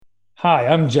Hi,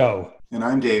 I'm Joe, And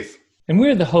I'm Dave. and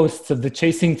we're the hosts of the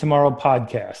Chasing Tomorrow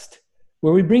podcast,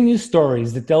 where we bring you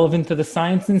stories that delve into the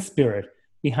science and spirit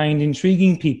behind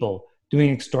intriguing people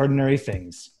doing extraordinary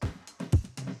things.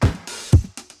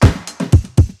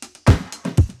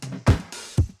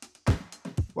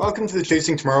 Welcome to the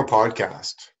Chasing Tomorrow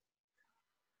podcast,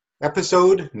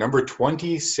 episode number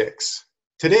 26.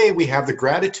 Today we have the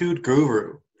gratitude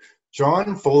guru,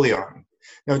 John Foley on.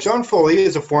 Now, John Foley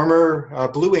is a former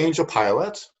Blue Angel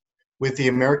pilot with the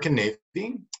American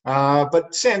Navy,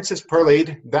 but since has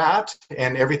parlayed that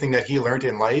and everything that he learned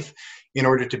in life in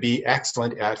order to be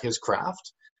excellent at his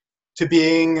craft, to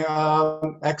being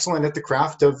excellent at the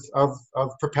craft of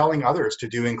propelling others to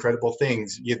do incredible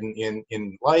things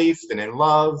in life and in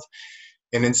love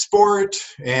and in sport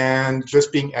and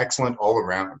just being excellent all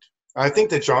around. I think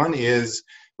that John is,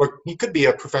 well, he could be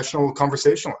a professional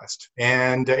conversationalist.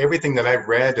 And everything that I've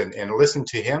read and listened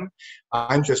to him,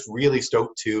 I'm just really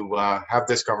stoked to have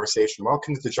this conversation.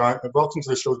 Welcome to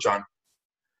the show, John.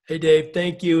 Hey, Dave,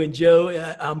 thank you. And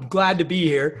Joe, I'm glad to be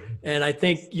here. And I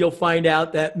think you'll find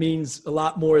out that means a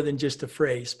lot more than just a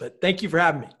phrase. But thank you for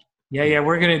having me. Yeah,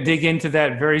 we're going to dig into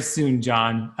that very soon,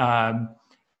 John.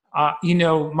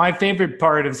 My favorite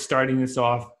part of starting this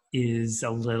off is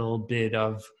a little bit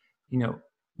of,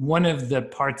 one of the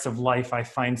parts of life I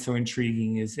find so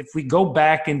intriguing is if we go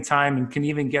back in time and can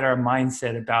even get our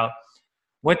mindset about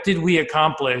what did we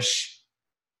accomplish,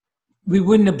 we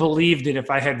wouldn't have believed it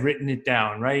if I had written it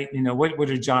down, right? What would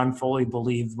have John Foley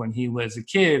believed when he was a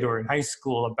kid or in high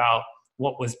school about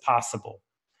what was possible?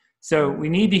 So we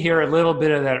need to hear a little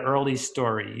bit of that early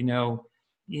story.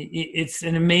 It's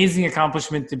an amazing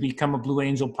accomplishment to become a Blue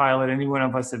Angel pilot. Any one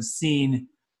of us have seen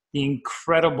the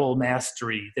incredible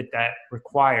mastery that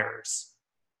requires,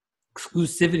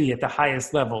 exclusivity at the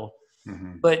highest level.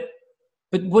 Mm-hmm. But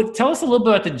tell us a little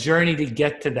bit about the journey to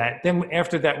get to that. Then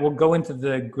after that, we'll go into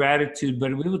the gratitude,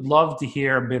 but we would love to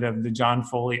hear a bit of the John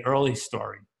Foley early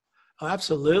story. Oh,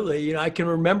 absolutely. I can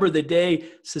remember the day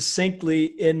succinctly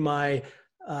in my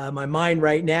mind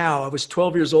right now. I was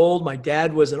 12 years old. My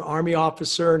dad was an Army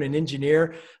officer and an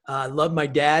engineer. I loved my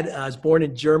dad. I was born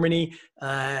in Germany,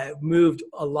 moved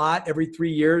a lot every 3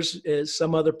 years,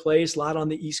 some other place, a lot on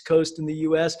the East Coast in the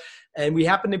U.S. And we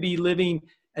happened to be living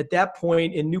at that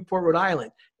point in Newport, Rhode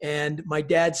Island. And my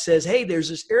dad says, hey, there's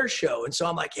this air show. And so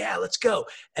I'm like, yeah, let's go.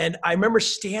 And I remember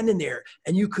standing there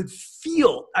and you could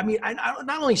feel, I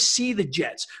not only see the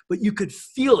jets, but you could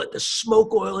feel it, the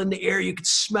smoke oil in the air. You could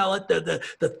smell it,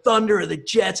 the thunder of the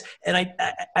jets. And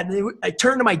I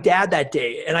turned to my dad that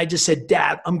day and I just said,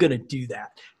 Dad, I'm going to do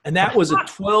that. And that was a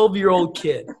 12-year-old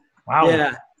kid. Wow.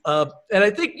 Yeah. And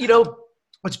I think,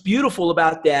 what's beautiful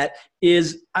about that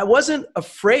is I wasn't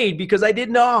afraid because I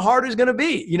didn't know how hard it was going to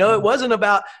be. It wasn't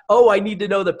about, I need to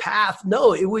know the path.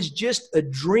 No, it was just a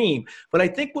dream. But I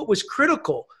think what was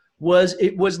critical was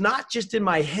it was not just in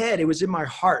my head, it was in my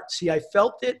heart. See, I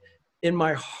felt it in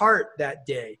my heart that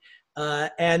day.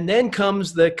 And then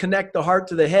comes the connect the heart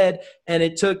to the head. And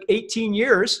it took 18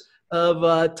 years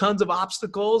of tons of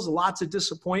obstacles, lots of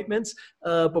disappointments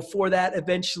before that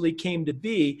eventually came to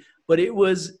be. But it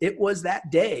was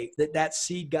that day that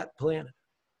seed got planted.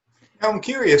 Now, I'm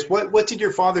curious, what did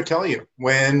your father tell you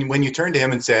when you turned to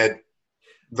him and said,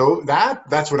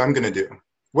 that's what I'm going to do?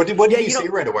 What did he say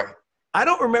right away? I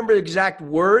don't remember the exact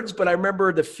words, but I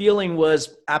remember the feeling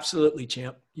was absolutely,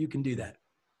 champ, you can do that.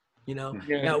 Yeah.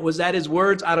 Now, was that his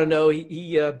words? I don't know.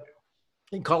 He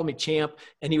called me champ,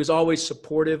 and he was always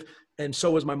supportive. And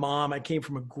so was my mom. I came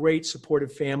from a great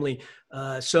supportive family.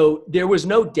 So there was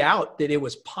no doubt that it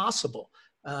was possible.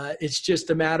 It's just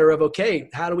a matter of, okay,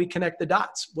 how do we connect the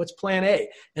dots? What's plan A?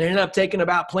 And I ended up taking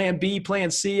about plan B,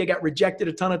 plan C. I got rejected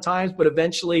a ton of times, but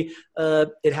eventually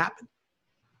it happened.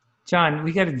 John,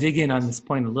 we got to dig in on this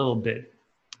point a little bit.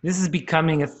 This is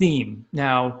becoming a theme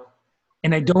now,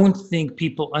 and I don't think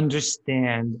people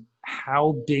understand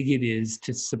how big it is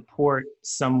to support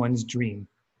someone's dream.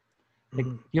 Like,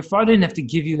 your father didn't have to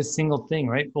give you a single thing,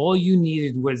 right? All you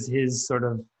needed was his sort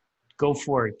of go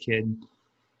for it, kid.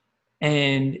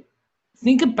 And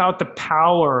think about the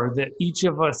power that each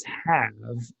of us have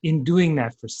in doing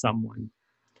that for someone.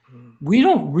 We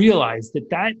don't realize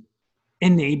that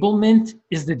enablement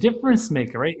is the difference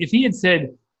maker, right? If he had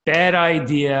said, bad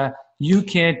idea, you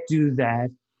can't do that,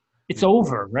 it's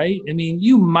over, right? I mean,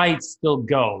 you might still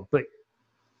go, but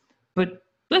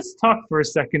let's talk for a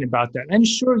second about that. I'm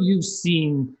sure you've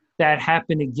seen that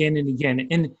happen again and again.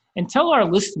 And tell our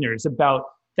listeners about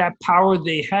that power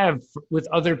they have with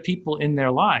other people in their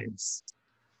lives.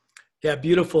 Yeah,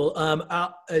 beautiful.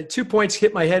 2 points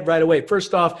hit my head right away.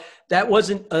 First off, that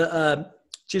wasn't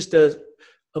just a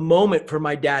a moment for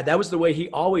my dad. That was the way he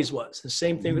always was. The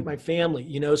same thing with my family,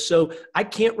 you know. So I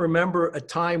can't remember a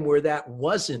time where that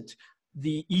wasn't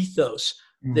the ethos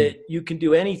that you can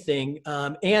do anything.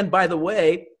 And by the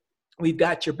way, we've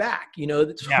got your back. You know,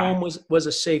 that home was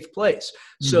a safe place.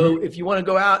 So if you want to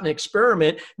go out and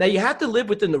experiment, now you have to live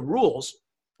within the rules.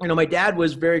 You know, my dad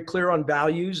was very clear on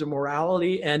values and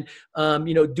morality and,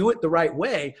 you know, do it the right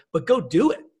way, but go do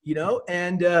it, you know,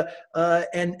 and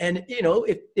you know,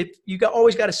 if you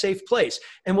always got a safe place.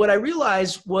 And what I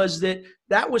realized was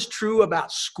that was true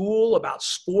about school, about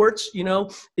sports, you know,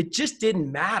 it just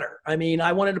didn't matter. I mean,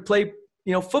 I wanted to play,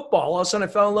 you know, football. All of a sudden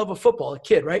I fell in love with football, a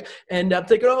kid, right? And I'm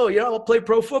thinking, oh, you know, I'll play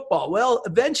pro football. Well,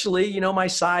 eventually, you know, my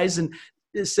size and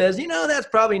it says, you know, that's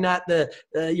probably not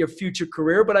your future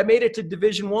career, but I made it to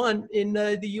Division I in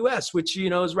the U.S., which, you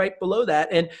know, is right below that.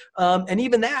 And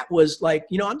even that was like,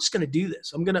 you know, I'm just going to do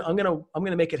this. I'm going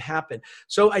to make it happen.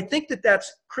 So I think that that's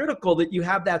critical that you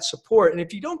have that support. And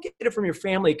if you don't get it from your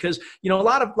family, because, you know, a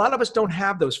lot of us don't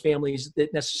have those families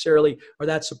that necessarily are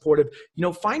that supportive, you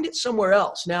know, find it somewhere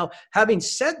else. Now, having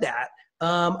said that,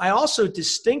 I also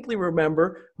distinctly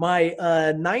remember my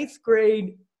ninth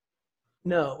grade.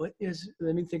 No,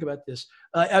 let me think about this.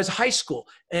 I was high school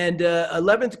and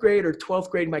 11th grade or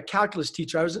 12th grade, my calculus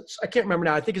teacher, I can't remember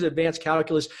now. I think it's advanced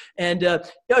calculus. And yeah,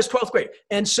 it was 12th grade.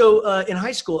 And so in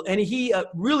high school, and he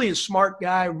really a smart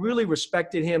guy, really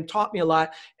respected him, taught me a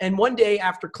lot. And one day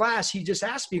after class, he just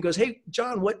asked me, he goes, hey,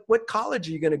 John, what college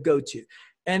are you going to go to?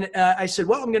 And I said,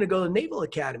 well, I'm going to go to the Naval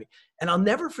Academy. And I'll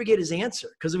never forget his answer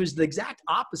because it was the exact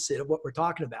opposite of what we're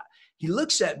talking about. He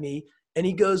looks at me and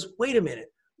he goes, wait a minute.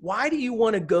 Why do you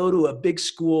want to go to a big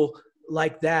school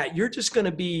like that? You're just going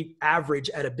to be average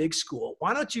at a big school.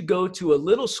 Why don't you go to a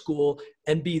little school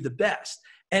and be the best?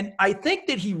 And I think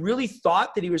that he really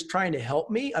thought that he was trying to help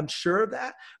me. I'm sure of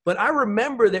that. But I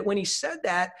remember that when he said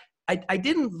that, I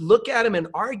didn't look at him and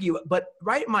argue, but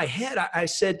right in my head, I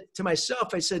said to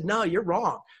myself, I said, no, you're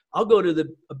wrong. I'll go to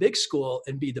a big school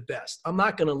and be the best. I'm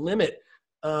not going to limit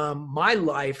my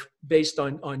life based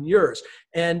on yours.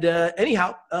 And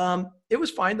anyhow, it was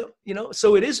fine though, you know,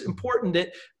 so it is important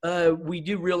that we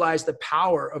do realize the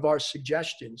power of our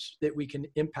suggestions that we can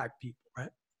impact people, right?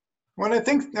 Well, I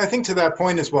think to that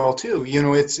point as well too, you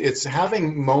know, it's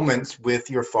having moments with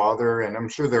your father, and I'm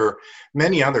sure there are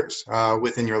many others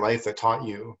within your life that taught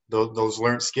you those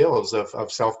learned skills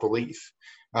of self-belief,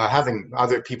 having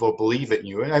other people believe in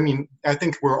you. And I mean, I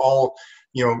think we're all,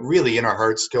 you know, really in our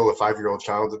hearts still a 5-year-old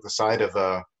child at the side of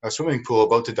a swimming pool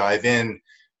about to dive in,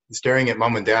 staring at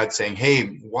mom and dad saying,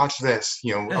 hey, watch this,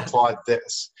 you know, applaud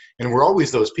this. And we're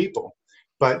always those people.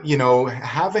 But, you know,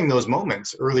 having those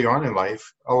moments early on in life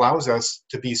allows us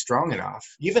to be strong enough,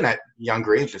 even at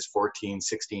younger ages, 14,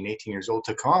 16, 18 years old,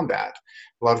 to combat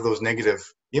a lot of those negative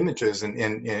images and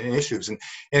issues. And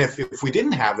if we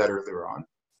didn't have that earlier on,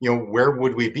 you know, where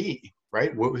would we be,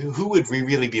 right? Who would we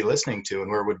really be listening to,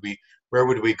 and where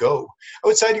would we go?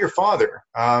 Outside of your father,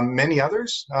 many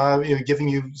others you know, giving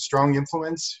you strong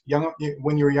influence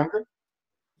when you were younger?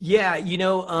 Yeah, you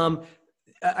know,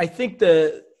 I think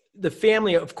the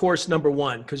family, of course, number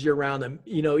one, because you're around them.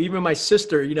 You know, even my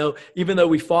sister, you know, even though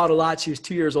we fought a lot, she was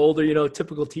 2 years older, you know,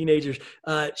 typical teenagers,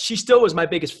 she still was my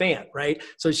biggest fan, right?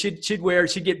 So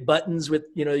she'd get buttons with,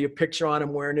 you know, your picture on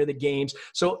them wearing to the games.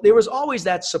 So there was always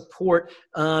that support.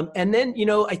 And then, you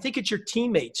know, I think it's your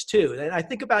teammates too. And I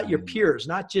think about your peers,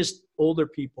 not just older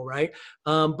people, right?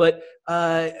 But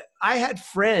I had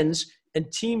friends and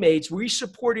teammates, we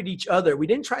supported each other. We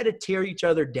didn't try to tear each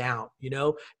other down, you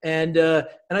know? And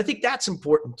I think that's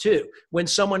important too. When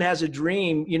someone has a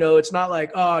dream, you know, it's not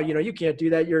like, oh, you know, you can't do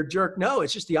that, you're a jerk. No,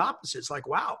 it's just the opposite. It's like,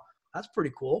 wow, that's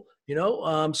pretty cool, you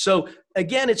know? So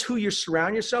again, it's who you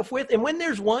surround yourself with. And when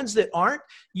there's ones that aren't,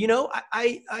 you know,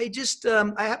 I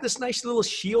have this nice little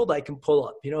shield I can pull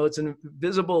up, you know, it's an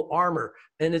invisible armor.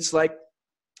 And it's like,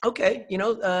 okay, you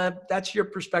know, that's your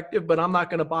perspective, but I'm not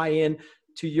going to buy in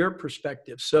to your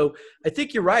perspective. So I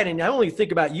think you're right. And I only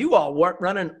think about you all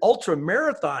running ultra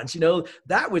marathons, you know,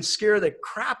 that would scare the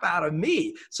crap out of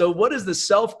me. So what is the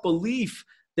self-belief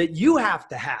that you have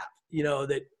to have, you know,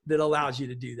 that allows you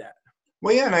to do that?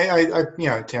 Well, yeah. And I you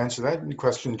know, to answer that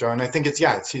question, John, I think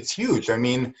it's huge. I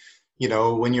mean, you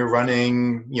know, when you're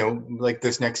running, you know, like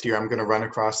this next year, I'm going to run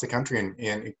across the country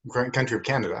in country of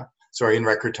Canada, in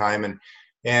record time.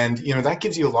 And, you know, that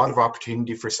gives you a lot of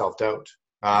opportunity for self-doubt.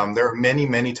 There are many,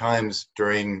 many times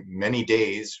during many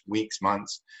days, weeks,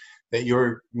 months, that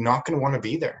you're not going to want to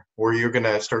be there, or you're going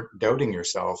to start doubting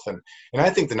yourself. And I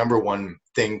think the number one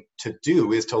thing to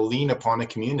do is to lean upon a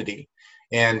community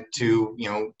and to,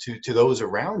 to those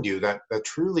around you that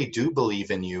truly do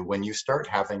believe in you when you start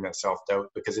having that self-doubt,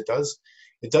 because it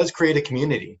does create a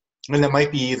community. And that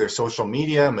might be either social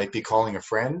media, it might be calling a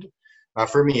friend.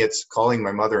 For me, it's calling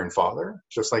my mother and father,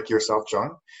 just like yourself,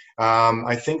 John.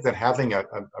 I think that having a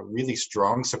really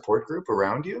strong support group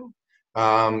around you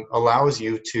allows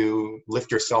you to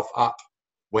lift yourself up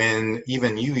when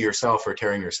even you yourself are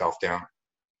tearing yourself down.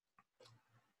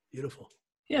 Beautiful.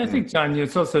 Yeah, I think, John,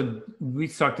 it's also, we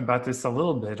talked about this a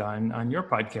little bit on your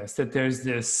podcast, that there's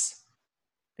this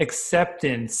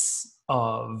acceptance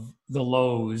of the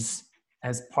lows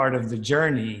as part of the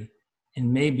journey,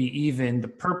 and maybe even the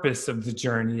purpose of the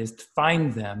journey is to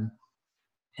find them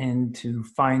and to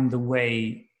find the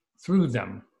way through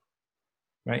them,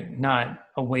 right? Not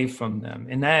away from them.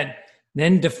 And that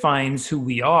then defines who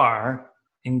we are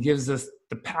and gives us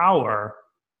the power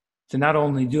to not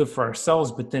only do it for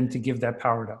ourselves, but then to give that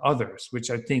power to others,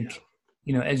 which I think,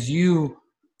 as you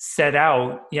set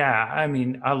out,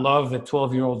 I love a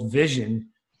 12-year-old vision,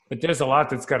 but there's a lot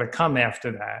that's got to come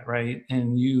after that, right?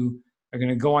 And you are going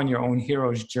to go on your own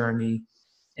hero's journey.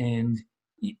 And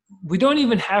we don't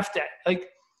even have to,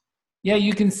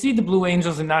 you can see the Blue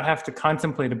Angels and not have to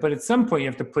contemplate it, but at some point you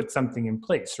have to put something in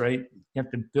place, right? You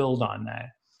have to build on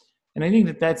that. And I think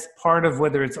that that's part of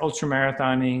whether it's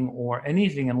ultramarathoning or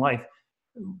anything in life.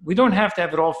 We don't have to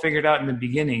have it all figured out in the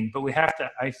beginning, but we have to,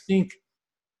 I think,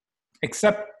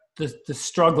 accept the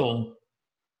struggle,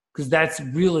 because that's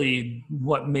really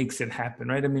what makes it happen,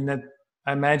 right? I mean,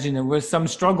 I imagine there was some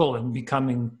struggle in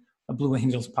becoming a Blue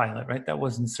Angels pilot, right? That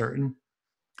wasn't certain.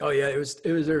 Oh yeah, it was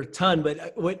a ton.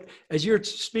 But as you're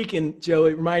speaking, Joe,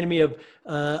 it reminded me of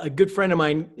a good friend of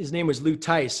mine. His name was Lou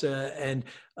Tice, and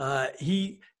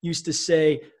he used to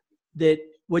say that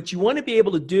what you want to be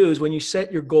able to do is when you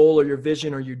set your goal or your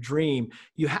vision or your dream,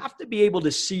 you have to be able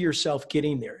to see yourself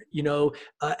getting there,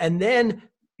 and then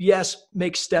yes,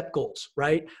 make step goals,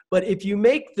 right? But if you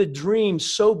make the dream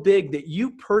so big that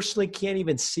you personally can't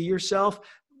even see yourself,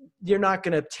 you're not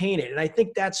going to obtain it. And I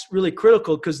think that's really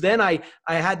critical, because then I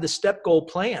had the step goal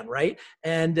plan, right?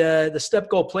 And the step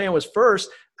goal plan was,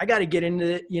 first, I got to get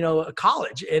into, a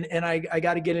college, and I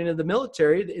got to get into the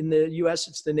military. In the U.S.,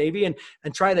 it's the Navy, and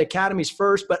try the academies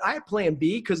first. But I had plan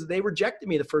B, because they rejected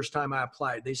me the first time I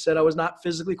applied. They said I was not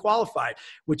physically qualified,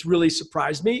 which really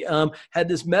surprised me. Had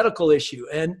this medical issue,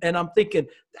 and I'm thinking,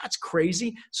 that's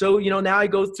crazy. So, now I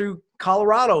go through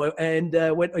Colorado and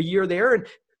went a year there, and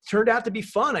turned out to be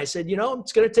fun. I said,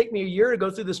 it's going to take me a year to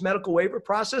go through this medical waiver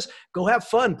process. Go have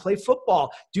fun, play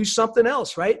football, do something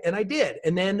else, right? And I did.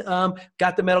 And then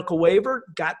got the medical waiver,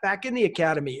 got back in the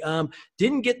academy.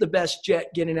 Didn't get the best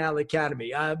jet getting out of the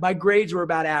academy. My grades were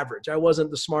about average. I wasn't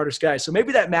the smartest guy. So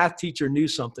maybe that math teacher knew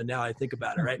something, now I think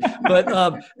about it, right?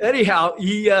 But anyhow,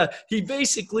 he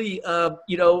basically,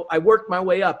 I worked my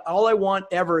way up. All I want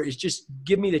ever is just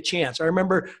give me the chance. I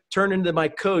remember turning to my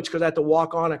coach, because I had to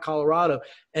walk on at Colorado.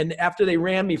 And after they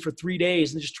ran me for 3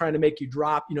 days and just trying to make you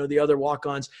drop, the other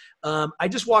walk-ons, I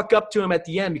just walked up to him at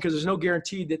the end, because there's no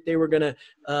guarantee that they were going to,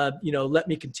 let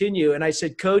me continue. And I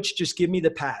said, Coach, just give me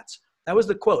the pads. That was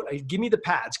the quote. Give me the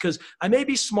pads, because I may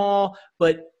be small,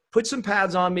 but put some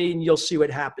pads on me and you'll see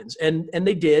what happens. And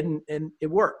they did, and it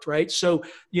worked, right? So,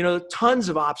 tons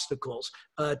of obstacles,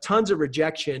 tons of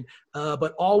rejection,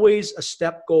 but always a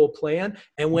step goal plan.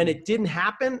 And when it didn't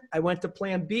happen, I went to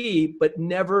plan B, but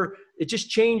never, it just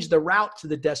changed the route to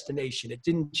the destination. It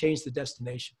didn't change the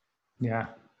destination. Yeah,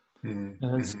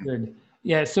 that's good.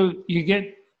 Yeah, so you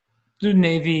get through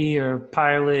Navy or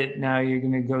pilot, now you're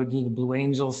going to go do the Blue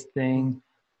Angels thing.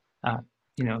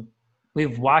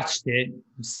 We've watched it,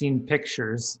 we've seen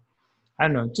pictures. I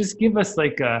don't know, just give us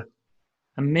like a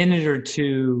minute or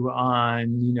two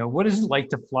on, what is it like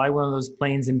to fly one of those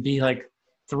planes and be like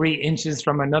 3 inches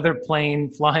from another plane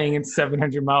flying at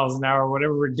 700 miles an hour,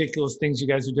 whatever ridiculous things you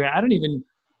guys are doing.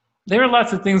 There are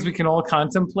lots of things we can all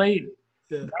contemplate.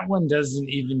 Yeah. That one doesn't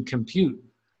even compute.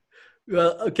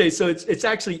 Well, okay, so it's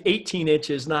actually 18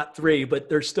 inches, not 3, but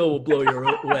there still will blow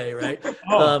you away, right?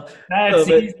 That's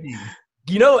easy.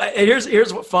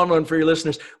 Here's a fun one for your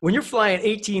listeners. When you're flying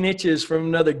 18 inches from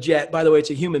another jet, by the way,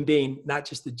 it's a human being, not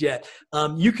just the jet,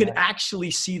 you can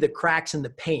actually see the cracks in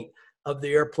the paint of the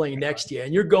airplane next to you,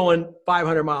 and you're going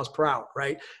 500 miles per hour,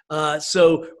 right? Or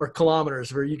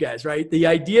kilometers for you guys, right? The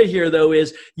idea here, though,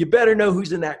 is you better know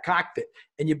who's in that cockpit.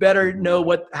 and you better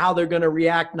know how they're going to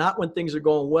react, not when things are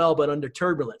going well, but under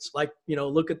turbulence. Like,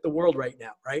 look at the world right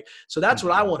now, right? So that's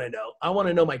what I want to know. I want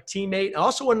to know my teammate. I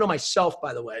also want to know myself,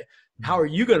 by the way. How are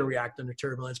you going to react under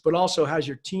turbulence? But also, how's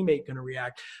your teammate going to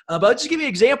react? But I'll just give you an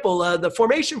example. The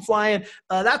formation flying,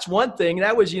 that's one thing.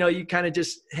 That was, you kind of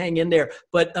just hang in there.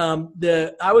 But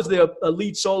I was the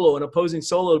lead solo and opposing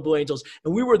solo to Blue Angels,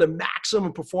 and we were the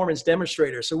maximum performance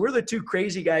demonstrators. So we're the two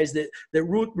crazy guys that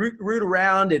root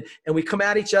around, and we come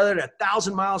at each other at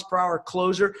 1,000 miles per hour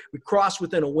closer. We cross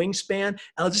within a wingspan. And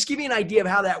I'll just give you an idea of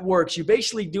how that works. You're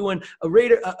basically doing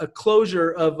a closure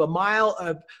of a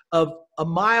mile of a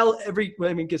mile every,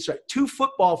 let me get started, 2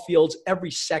 football fields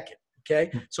every second. Okay.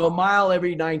 So a mile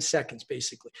every 9 seconds,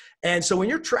 basically. And so when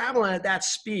you're traveling at that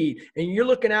speed and you're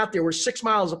looking out there, we're 6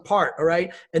 miles apart. All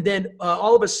right. And then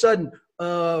all of a sudden,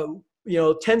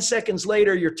 10 seconds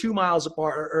later, you're 2 miles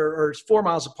apart or 4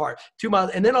 miles apart, 2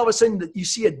 miles. And then all of a sudden you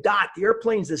see a dot. The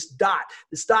airplane's this dot.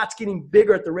 This dot's getting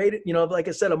bigger at the rate, like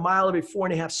I said, a mile every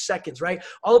 4.5 seconds, right?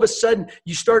 All of a sudden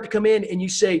you start to come in and you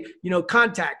say,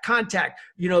 contact,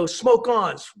 smoke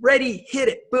on, ready, hit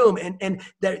it, boom. And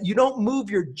that you don't move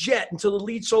your jet until the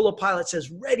lead solo pilot says,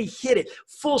 ready, hit it,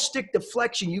 full stick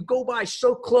deflection. You go by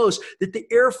so close that the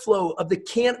airflow of the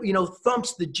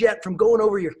thumps the jet from going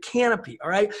over your canopy. All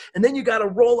right. And then you got to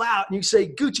roll out and you say,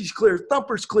 Gucci's clear,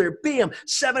 thumper's clear, bam,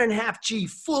 7.5 G,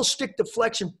 full stick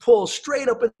deflection, pull straight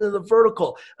up into the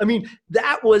vertical. I mean,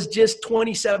 that was just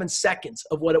 27 seconds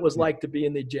of what it was like to be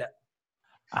in the jet.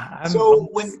 I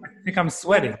think I'm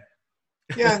sweating.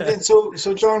 Yeah. And so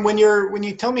John, when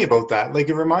you tell me about that, like,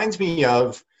 it reminds me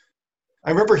of, I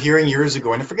remember hearing years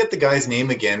ago, and I forget the guy's name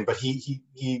again, but he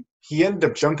ended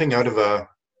up jumping out of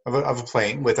a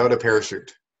plane without a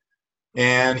parachute.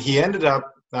 And he ended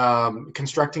up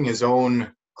constructing his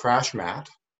own crash mat,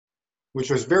 which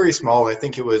was very small. I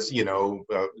think it was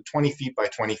 20 feet by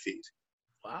 20 feet.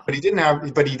 Wow. But he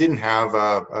didn't have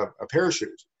a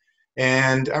parachute.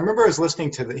 And I remember I was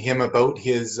listening to him about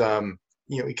his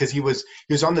because he was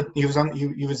in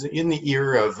the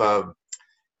ear of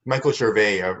Michael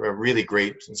Gervais, a really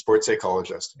great sports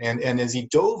psychologist. And as he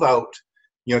dove out,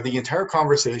 the entire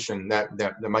conversation that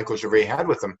Michael Gervais had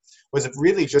with him was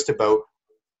really just about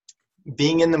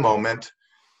being in the moment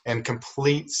and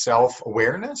complete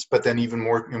self-awareness, but then even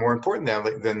more important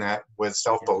than that was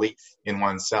self-belief in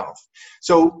oneself.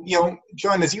 So,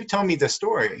 John, as you tell me this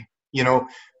story,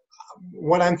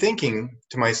 what I'm thinking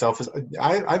to myself is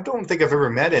I don't think I've ever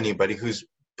met anybody who's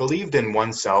believed in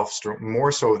oneself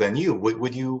more so than you.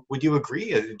 Would you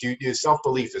agree? Is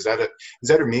self-belief, is that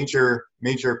a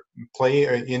major play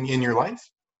in your life?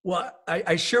 Well,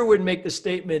 I sure wouldn't make the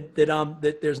statement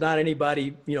that there's not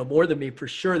anybody, more than me. For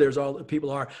sure, there's all the people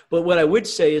are. But what I would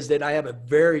say is that I have a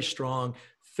very strong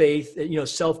faith,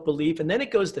 self-belief, and then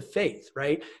it goes to faith,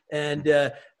 right? And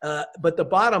but the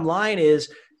bottom line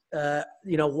is,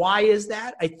 why is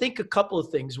that? I think a couple of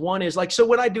things. One is so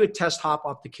when I do a test hop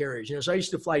off the carriers, so I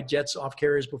used to fly jets off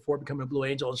carriers before becoming a Blue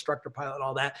Angel instructor pilot and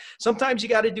all that. Sometimes you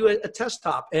got to do a test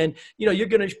hop and, you're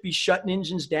going to be shutting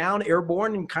engines down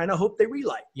airborne and kind of hope they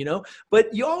relight,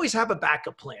 but you always have a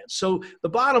backup plan. So the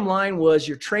bottom line was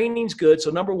your training's good.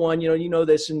 So number one,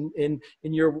 this in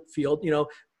your field,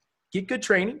 get good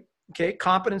training. Okay.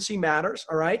 Competency matters.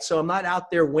 All right. So I'm not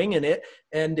out there winging it,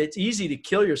 and it's easy to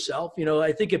kill yourself.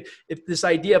 I think if this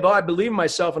idea of, I believe in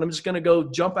myself and I'm just going to go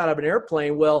jump out of an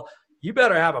airplane, well, you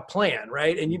better have a plan,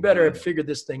 right? And you better have figured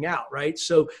this thing out. Right.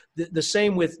 So the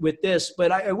same with this, but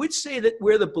I would say that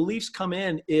where the beliefs come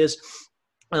in is,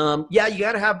 you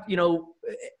got to have,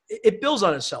 it builds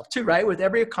on itself too, right? With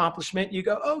every accomplishment, you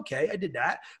go, okay, I did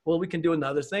that. Well, we can do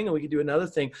another thing and we can do another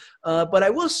thing. But I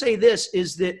will say this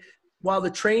is that, while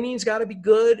the training's got to be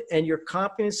good and your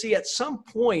competency, at some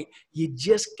point, you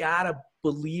just got to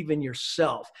believe in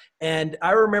yourself. And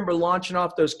I remember launching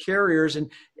off those carriers and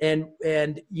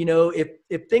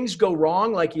if things go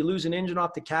wrong, like you lose an engine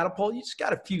off the catapult, you just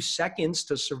got a few seconds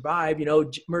to survive,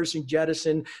 emergency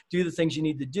jettison, do the things you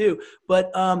need to do. But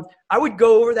I would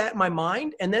go over that in my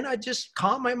mind, and then I just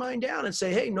calm my mind down and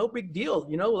say, hey, no big deal.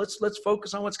 Let's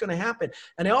focus on what's going to happen.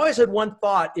 And I always had one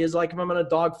thought is, like, if I'm in a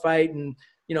dogfight and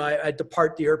I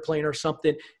depart the airplane or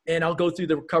something, and I'll go through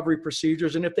the recovery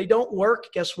procedures. And if they don't work,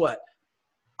 guess what?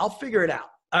 I'll figure it out.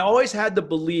 I always had the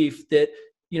belief that,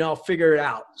 I'll figure it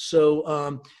out.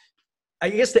 So I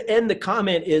guess to end the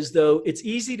comment is, though, it's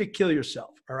easy to kill yourself.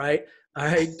 All right. All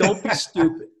right. Don't be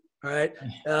stupid. All right.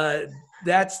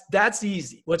 That's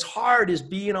easy. What's hard is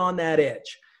being on that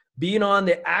edge, being on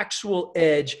the actual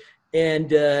edge.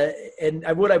 And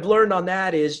what I've learned on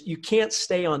that is you can't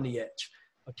stay on the edge.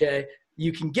 Okay.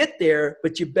 You can get there,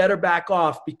 but you better back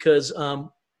off because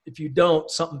If you don't,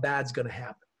 something bad's going to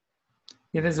happen.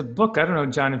 Yeah, there's a book, I don't know,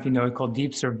 John, if you know it, called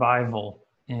Deep Survival.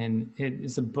 And it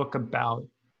is a book about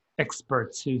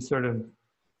experts who sort of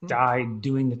died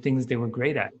doing the things they were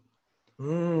great at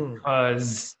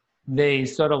because they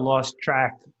sort of lost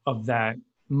track of that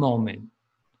moment.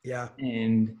 Yeah.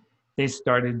 And they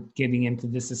started getting into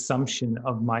this assumption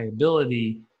of my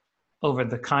ability over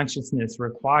the consciousness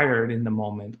required in the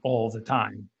moment all the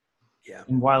time. Yeah.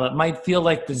 And while it might feel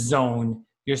like the zone,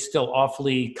 you're still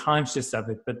awfully conscious of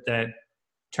it, but that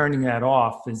turning that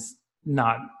off is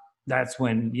not, that's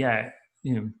when,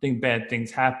 bad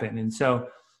things happen. And so,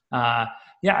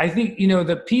 I think,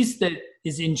 the piece that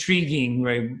is intriguing,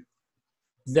 right,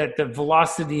 is that the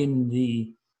velocity and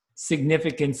the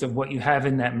significance of what you have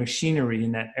in that machinery,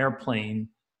 in that airplane,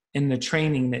 and the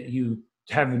training that you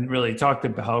haven't really talked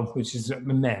about, which is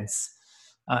immense,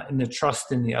 and the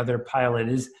trust in the other pilot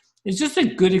is just a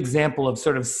good example of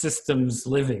sort of systems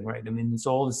living, right? I mean, it's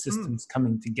all the systems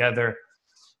coming together.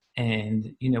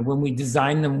 And, when we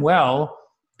design them well,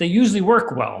 they usually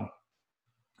work well.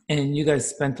 And you guys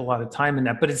spent a lot of time in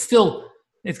that, but it's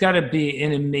got to be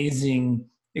an amazing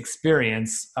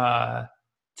experience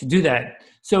to do that.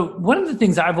 So one of the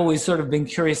things I've always sort of been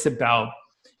curious about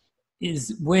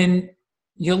is when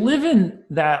you live in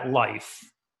that life,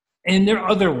 and there are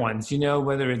other ones,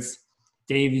 whether it's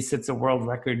Davey sets a world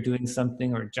record doing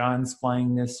something, or John's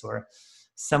flying this, or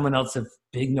someone else of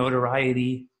big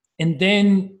notoriety, and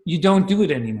then you don't do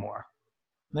it anymore.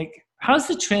 Like, how's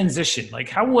the transition? Like,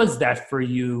 how was that for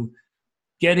you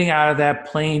getting out of that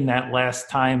plane that last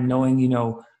time, knowing,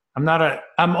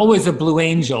 I'm always a Blue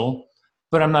Angel,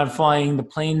 but I'm not flying the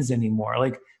planes anymore.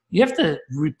 Like, you have to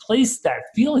replace that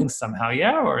feeling somehow,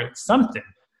 or something.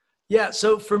 Yeah.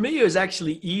 So for me, it was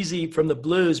actually easy from the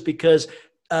Blues because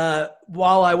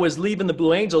while I was leaving the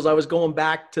Blue Angels, I was going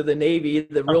back to the Navy,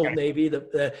 the real Navy,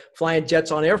 the flying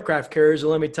jets on aircraft carriers.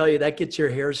 And let me tell you, that gets your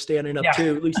hair standing up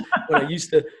too, at least when I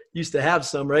used to have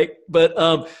some, right?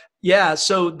 But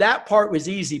so that part was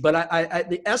easy. But I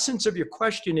the essence of your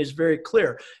question is very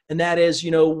clear. And that is,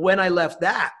 when I left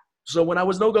that, so when I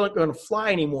was no going to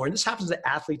fly anymore, and this happens to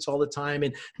athletes all the time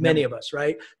and many of us,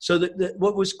 right? So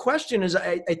what was questioned is,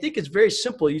 I think it's very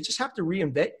simple. You just have to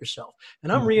reinvent yourself.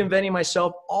 And I'm reinventing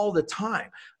myself all the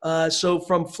time. So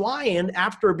from flying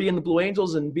after being the Blue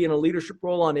Angels and being a leadership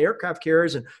role on aircraft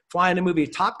carriers and flying the movie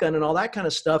Top Gun and all that kind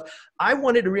of stuff, I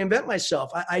wanted to reinvent myself.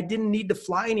 I didn't need to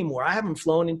fly anymore. I haven't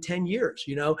flown in 10 years,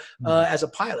 as a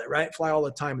pilot, right? Fly all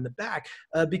the time in the back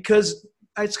because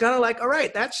it's kind of like, all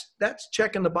right, that's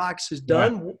checking the boxes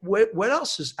done. Yeah. What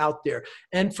else is out there?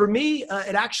 And for me,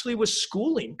 it actually was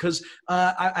schooling because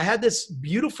I had this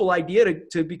beautiful idea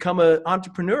to become an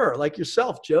entrepreneur like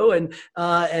yourself, Joe, and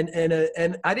I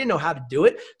didn't know how to do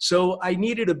it, so I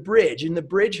needed a bridge, and the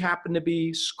bridge happened to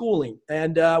be schooling.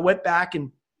 And went back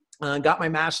and got my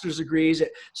master's degrees at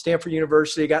Stanford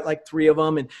University. Got like 3 of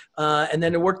them. And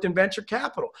then I worked in venture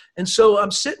capital. And so I'm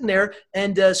sitting there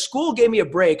and school gave me a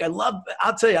break. I'll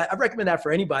tell you, I recommend that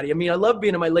for anybody. I mean, I love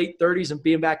being in my late 30s and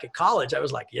being back at college. I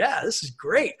was like, yeah, this is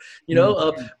great.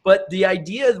 But the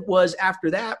idea was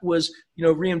after that was,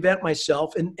 reinvent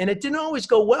myself. And it didn't always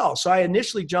go well. So I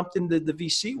initially jumped into the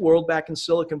VC world back in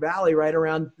Silicon Valley right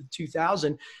around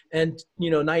 2000 and,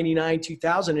 99,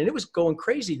 2000. And it was going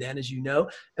crazy then, as you know.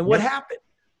 And what happened?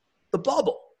 The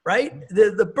bubble, right?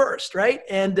 The burst, right?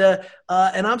 And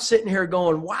I'm sitting here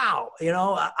going, wow,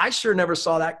 I sure never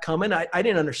saw that coming. I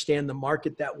didn't understand the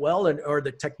market that well or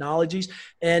the technologies.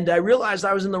 And I realized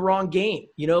I was in the wrong game.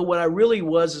 What I really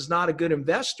was is not a good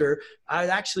investor. I was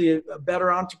actually a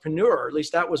better entrepreneur, or at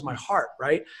least that was my heart,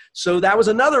 right? So that was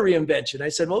another reinvention. I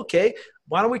said, well, okay,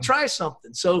 why don't we try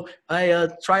something? So I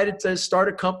tried to start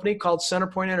a company called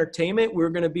Centerpoint Entertainment. We were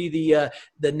going to be the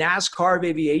NASCAR of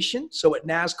aviation. So what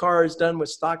NASCAR has done with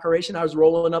stock racing, I was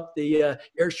rolling up the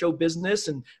air show business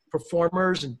and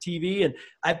performers and TV. And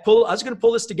I was going to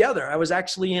pull this together. I was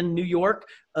actually in New York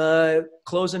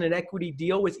closing an equity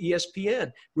deal with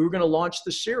ESPN. We were going to launch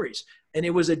the series. And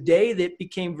it was a day that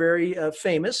became very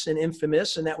famous and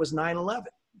infamous, and that was 9/11.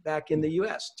 Back in the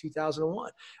US,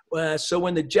 2001. So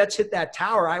when the jets hit that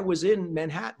tower, I was in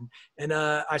Manhattan and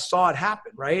I saw it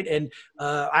happen, right? And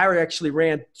I actually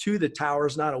ran to the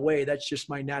towers, not away. That's just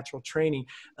my natural training.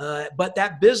 But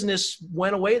that business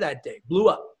went away that day, blew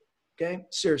up. Okay,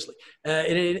 seriously.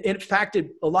 It impacted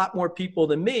a lot more people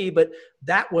than me, but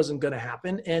that wasn't going to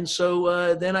happen. And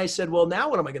so then I said, well, now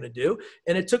what am I going to do?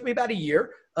 And it took me about a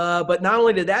year. But not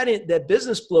only did that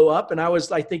business blow up, and I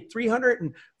was, I think,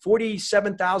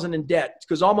 $347,000 in debt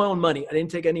because all my own money. I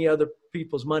didn't take any other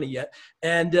people's money yet.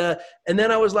 And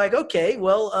then I was like, okay,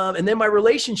 well, and then my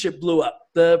relationship blew up.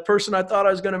 The person I thought I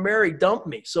was going to marry dumped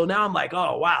me. So now I'm like,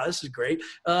 oh, wow, this is great.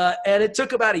 And it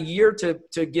took about a year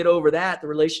to get over that. The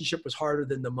relationship was harder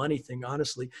than the money thing,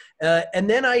 honestly. And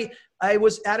then I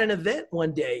was at an event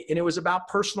one day, and it was about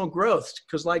personal growth,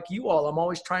 because like you all, I'm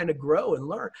always trying to grow and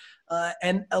learn.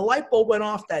 And a light bulb went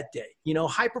off that day.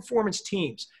 High performance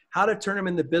teams, how to turn them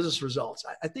into business results.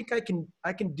 I think I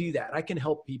can do that. I can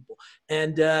help people.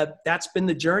 And that's been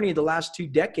the journey of the last 2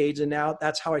 decades. And now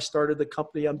that's how I started the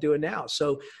company I'm doing now.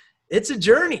 So it's a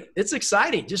journey. It's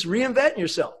exciting. Just reinvent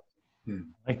yourself. I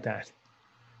like that.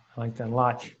 I like that a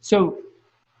lot. So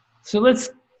let's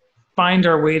find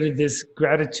our way to this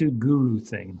gratitude guru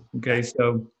thing. Okay.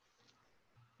 So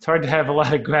it's hard to have a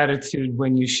lot of gratitude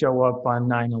when you show up on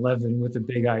 9/11 with a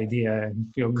big idea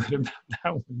and feel good about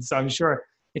that one. So I'm sure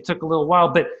it took a little while,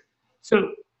 but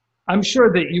so I'm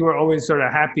sure that you were always sort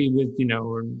of happy with,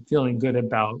 or feeling good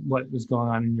about what was going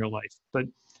on in your life. But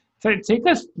take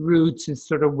us through to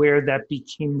sort of where that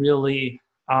became really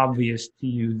obvious to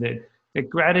you, that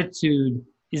gratitude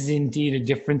is indeed a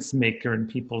difference maker in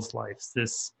people's lives.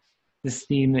 This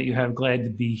theme that you have, glad to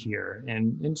be here,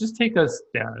 and just take us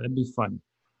there. That'd be fun.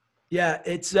 Yeah,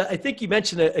 it's. I think you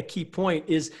mentioned a key point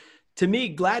is, to me,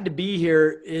 glad to be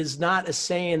here is not a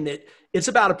saying that it's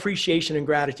about appreciation and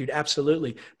gratitude.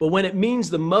 Absolutely. But when it means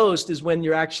the most is when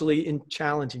you're actually in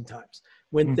challenging times,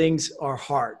 when things are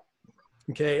hard.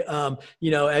 Okay.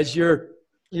 As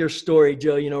your story,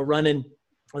 Joe, running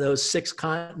those 6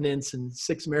 continents and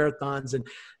 6 marathons, and,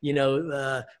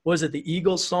 was it the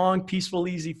Eagles song, Peaceful,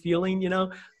 Easy Feeling,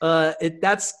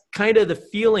 that's kind of the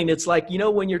feeling. It's like,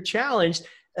 when you're challenged,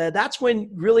 that's when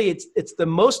really it's the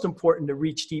most important to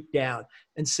reach deep down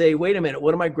and say, wait a minute,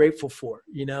 what am I grateful for?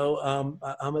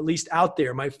 I'm at least out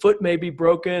there. My foot may be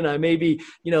broken. I may be,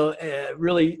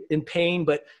 really in pain,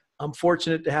 but I'm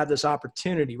fortunate to have this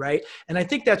opportunity, right? And I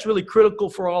think that's really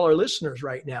critical for all our listeners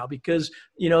right now, because,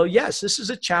 yes, this is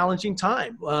a challenging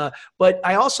time, but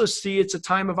I also see it's a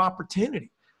time of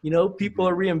opportunity. People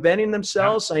are reinventing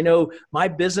themselves. I know my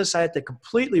business, I had to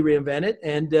completely reinvent it.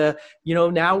 And,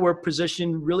 now we're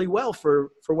positioned really well for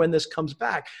when this comes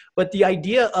back. But the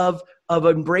idea of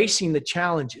embracing the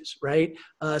challenges, right?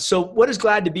 So what does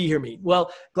glad to be here mean?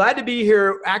 Well, glad to be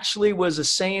here actually was a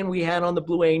saying we had on the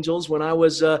Blue Angels when I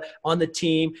was on the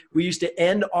team. We used to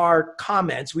end our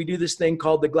comments. We do this thing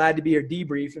called the Glad to Be Here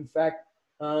debrief. In fact,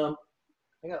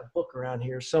 I got a book around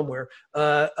here somewhere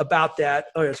about that.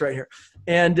 Oh, it's right here.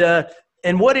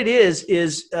 And what it is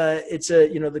it's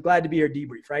the Glad to Be Here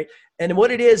debrief, right? And what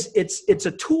it is, it's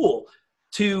a tool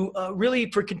to really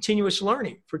for continuous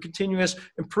learning, for continuous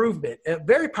improvement. A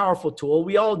very powerful tool.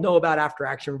 We all know about after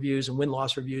action reviews and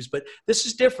win-loss reviews, but this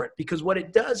is different because what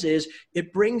it does is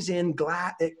it brings in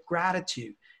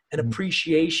gratitude and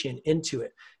appreciation into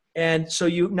it. And so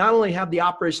you not only have the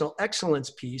operational excellence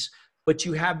piece, but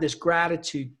you have this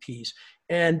gratitude piece.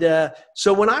 And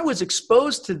so when I was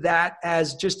exposed to that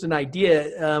as just an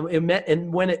idea, it meant,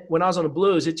 and when I was on the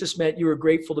Blues, it just meant you were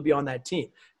grateful to be on that team,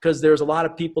 because there's a lot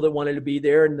of people that wanted to be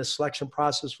there, and the selection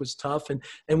process was tough.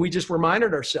 And we just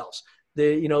reminded ourselves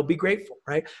that, be grateful,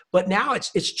 right? But now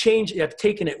it's changed. I've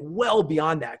taken it well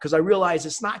beyond that, because I realize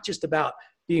it's not just about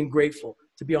being grateful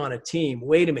to be on a team.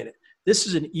 Wait a minute. This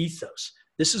is an ethos.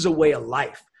 This is a way of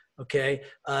life. Okay.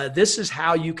 This is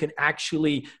how you can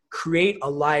actually create a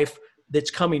life that's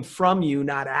coming from you,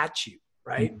 not at you.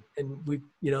 Right.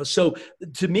 Mm-hmm. And so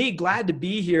to me, glad to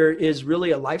be here is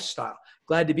really a lifestyle.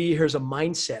 Glad to be here is a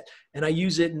mindset. And I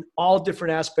use it in all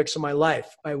different aspects of my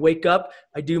life. I wake up,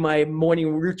 I do my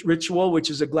morning ritual, which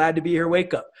is a glad to be here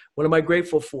wake up. What am I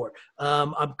grateful for?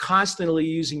 I'm constantly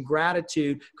using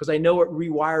gratitude because I know it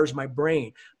rewires my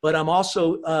brain, but I'm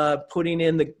also putting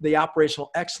in the operational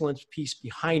excellence piece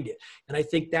behind it. And I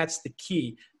think that's the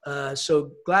key.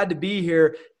 So glad to be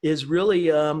here is really,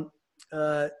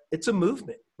 it's a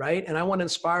movement, right? And I want to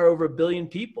inspire over 1 billion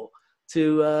people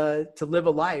to live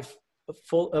a life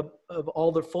full of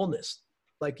all their fullness,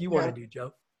 like you want to do,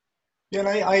 Joe. Yeah, and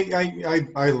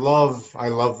I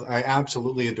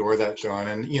absolutely adore that, John.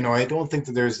 And I don't think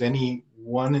that there's any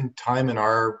one time in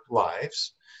our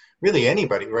lives, really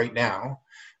anybody right now,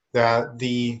 that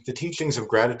the teachings of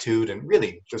gratitude and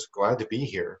really just glad to be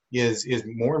here is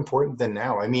more important than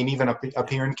now. I mean, even up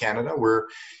here in Canada, we're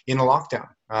in a lockdown.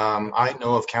 I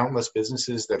know of countless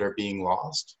businesses that are being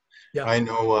lost. Yeah. I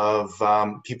know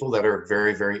of people that are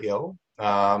very, very ill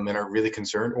and are really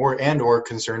concerned or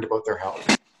concerned about their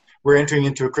health. We're entering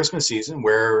into a Christmas season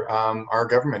where our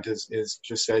government is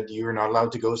just said you're not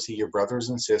allowed to go see your brothers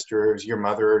and sisters, your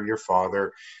mother, your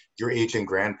father, your aging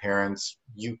grandparents.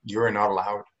 You're not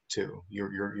allowed to.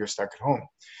 You're stuck at home.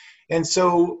 And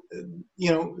so,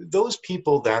 those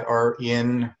people that are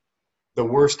in the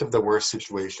worst of the worst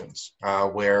situations,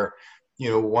 where,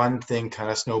 one thing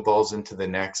kind of snowballs into the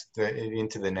next,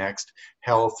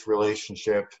 health,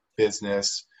 relationship,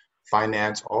 business,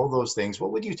 finance, all those things,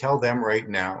 what would you tell them right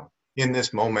now in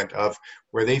this moment of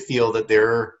where they feel that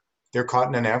they're caught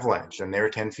in an avalanche and they're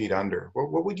 10 feet under?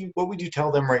 What would you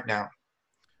tell them right now?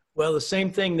 Well, the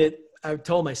same thing that I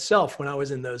told myself when I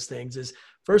was in those things is,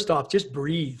 first off, just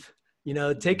breathe,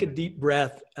 take a deep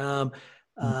breath. And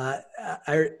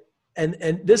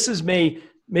this is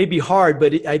may be hard,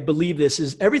 but I believe this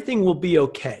is everything will be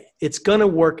okay. It's going to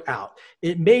work out.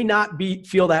 It may not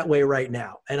feel that way right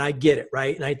now. And I get it.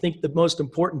 Right. And I think the most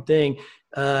important thing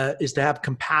is to have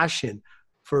compassion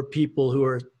for people who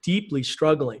are deeply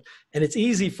struggling. And it's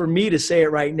easy for me to say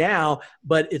it right now,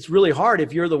 but it's really hard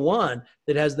if you're the one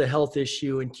that has the health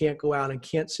issue and can't go out and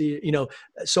can't see,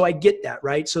 so I get that,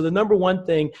 right? So the number one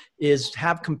thing is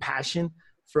have compassion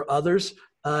for others.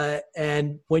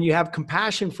 And when you have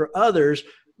compassion for others,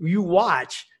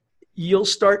 you'll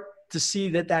start to see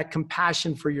that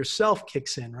compassion for yourself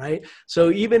kicks in, right?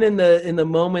 So even in the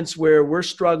moments where we're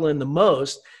struggling the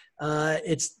most,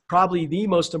 it's probably the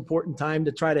most important time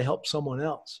to try to help someone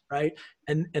else, right?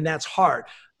 And that's hard.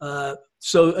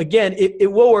 So again,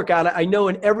 it will work out. I know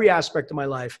in every aspect of my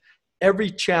life, every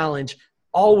challenge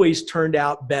always turned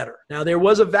out better. Now, there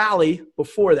was a valley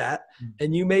before that,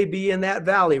 and you may be in that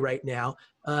valley right now,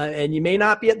 and you may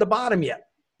not be at the bottom yet.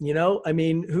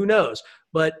 Who knows?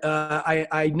 But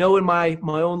I know in my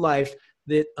own life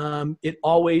that it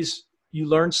always, you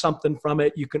learn something from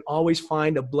it. You can always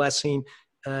find a blessing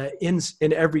in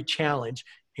every challenge,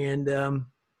 and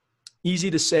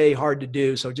easy to say, hard to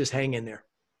do. So just hang in there.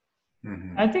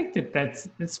 Mm-hmm. I think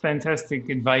that's fantastic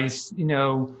advice.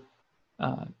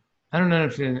 I don't know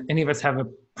if any of us have a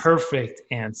perfect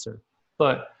answer,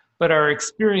 but our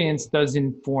experience does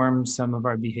inform some of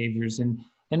our behaviors, and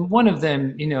one of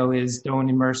them, is don't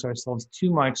immerse ourselves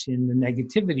too much in the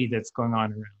negativity that's going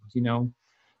on around.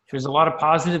 There's a lot of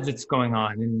positive that's going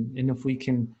on, and if we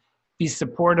can be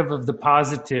supportive of the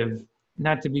positive,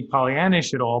 not to be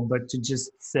Pollyannish at all, but to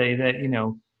just say that,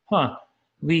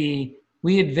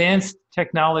 we advanced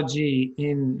technology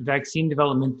in vaccine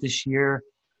development this year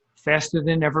faster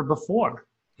than ever before,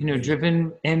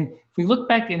 driven. And if we look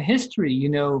back in history,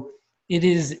 it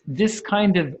is this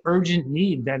kind of urgent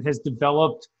need that has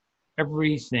developed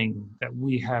everything that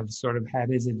we have sort of had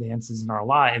as advances in our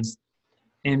lives.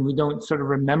 And we don't sort of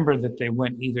remember that they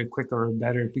went either quicker or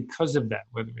better because of that,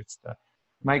 whether it's the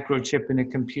microchip in a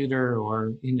computer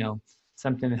or,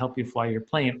 something to help you fly your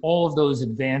plane. All of those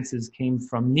advances came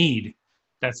from need.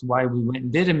 That's why we went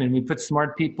and did them, and we put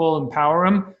smart people, empower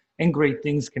them, and great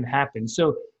things can happen.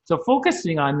 So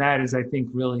focusing on that is, I think,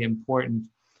 really important.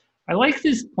 I like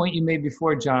this point you made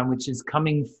before, John, which is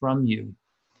coming from you.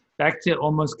 Back to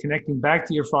almost connecting back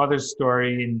to your father's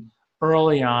story and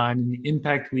early on and the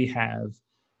impact we have.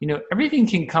 Everything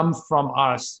can come from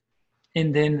us.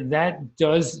 And then that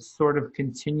does sort of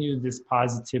continue this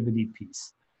positivity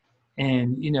piece.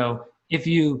 And, if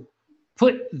you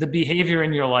put the behavior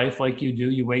in your life like you do,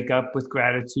 you wake up with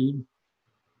gratitude.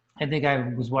 I think I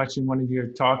was watching one of your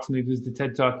talks, maybe it was the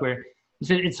TED Talk, where you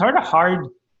said it's hard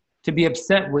to be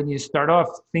upset when you start off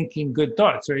thinking good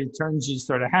thoughts, or it turns you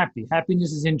sort of happy.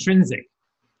 Happiness is intrinsic.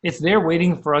 It's there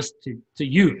waiting for us to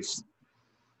use.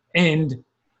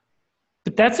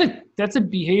 But that's a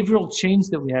behavioral change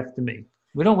that we have to make.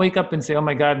 We don't wake up and say, oh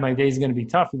my God, my day's going to be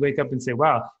tough. We wake up and say,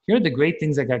 wow, here are the great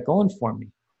things I got going for me.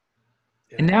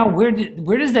 Yeah. And now where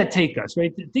does that take us,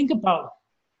 right? Think about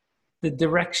the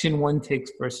direction one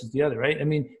takes versus the other, right?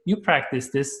 You practice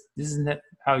this. Isn't that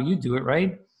how you do it,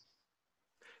 right?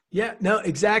 Yeah, no,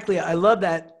 exactly. I love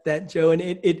that, Joe. And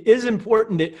it is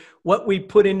important that what we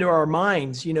put into our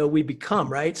minds, we become,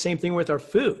 right? Same thing with our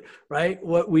food, right?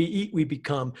 What we eat, we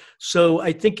become. So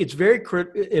I think it's very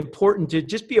important to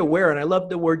just be aware. And I love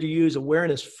the word you use,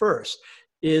 awareness first,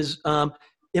 is,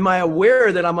 am I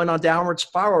aware that I'm on a downward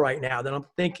spiral right now, that I'm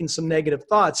thinking some negative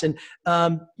thoughts? And,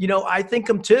 I think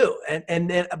them too.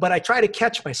 But I try to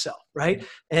catch myself, right?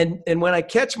 And when I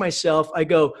catch myself, I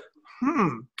go,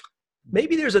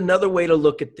 maybe there's another way to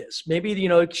look at this. Maybe,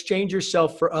 exchange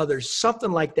yourself for others,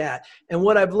 something like that. And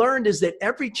what I've learned is that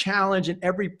every challenge and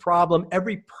every problem,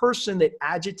 every person that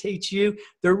agitates you,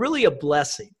 they're really a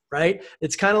blessing, right?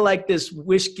 It's kind of like this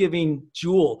wish-giving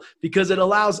jewel, because it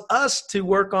allows us to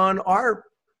work on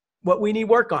what we need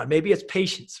work on. Maybe it's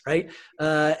patience, right?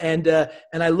 And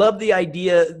I love the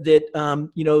idea that,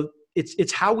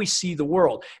 it's how we see the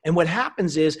world. And what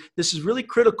happens is, this is really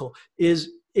critical,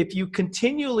 is if you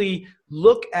continually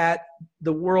look at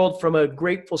the world from a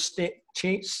grateful state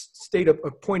of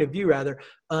a point of view, rather,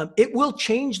 it will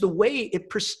change the way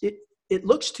it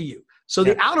looks to you. So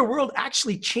the outer world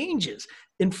actually changes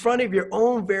in front of your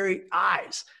own very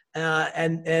eyes.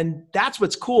 And that's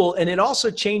what's cool. And it also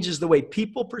changes the way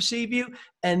people perceive you.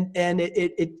 And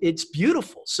it's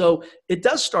beautiful. So it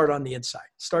does start on the inside.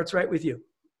 It starts right with you.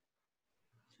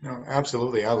 No,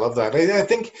 absolutely. I love that. I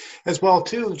think as well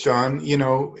too, John,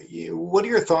 what are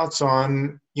your thoughts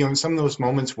on, some of those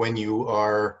moments when you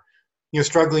are,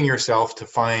 struggling yourself to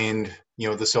find,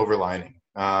 the silver lining,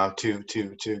 to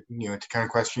kind of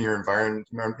question your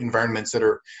environments that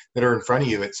are in front of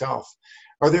you itself.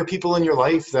 Are there people in your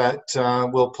life that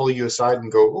will pull you aside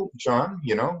and go, "Oh, John,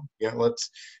 let's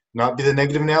not be the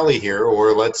negative Nelly here,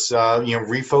 or let's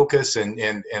refocus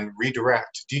and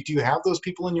redirect"? Do you have those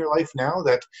people in your life now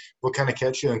that will kind of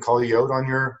catch you and call you out on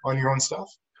your own stuff?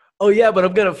 Oh yeah, but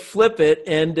I'm gonna flip it,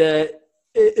 and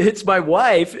it's my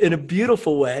wife in a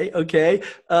beautiful way. Okay,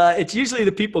 it's usually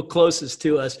the people closest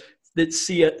to us that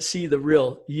see the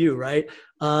real you, right?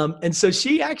 And so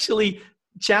she actually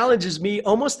challenges me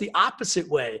almost the opposite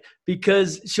way,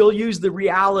 because she'll use the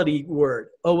reality word.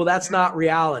 Oh, well, that's not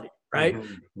reality, right?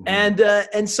 Mm-hmm.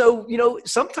 And so,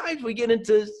 sometimes we get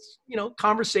into,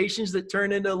 conversations that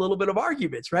turn into a little bit of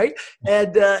arguments, right?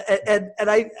 And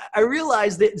I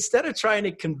realized that instead of trying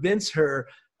to convince her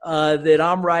that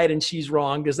I'm right and she's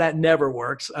wrong, because that never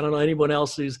works. I don't know anyone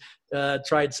else who's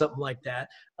tried something like that.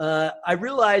 I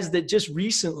realized that just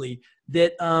recently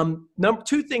that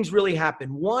two things really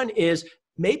happened. One is,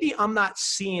 maybe I'm not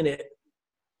seeing it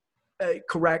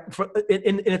correct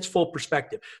in its full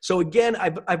perspective. So again,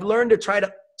 I've learned to try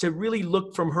to really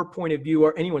look from her point of view,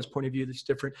 or anyone's point of view that's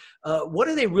different. What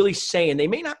are they really saying? They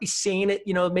may not be saying it,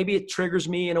 maybe it triggers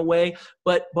me in a way,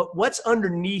 but what's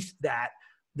underneath that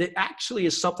actually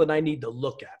is something I need to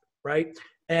look at, right?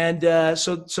 And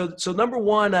so number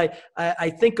one, I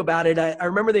think about it. I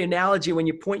remember the analogy, when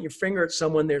you point your finger at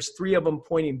someone, there's three of them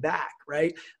pointing back,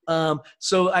 right?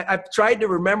 So I've tried to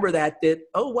remember that,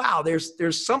 oh wow,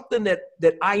 there's something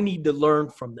that I need to learn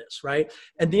from this, right?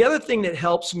 And the other thing that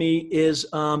helps me is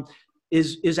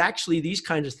actually these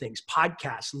kinds of things: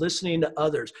 podcasts, listening to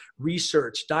others,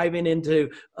 research, diving into.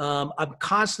 I'm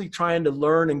constantly trying to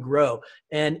learn and grow,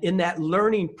 and in that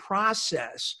learning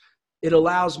process, it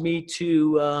allows me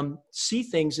to see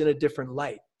things in a different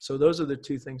light. So those are the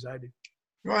two things I do.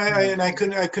 Well, I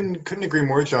couldn't agree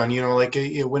more, John.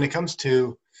 When it comes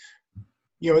to,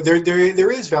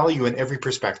 there is value in every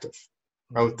perspective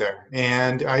out there,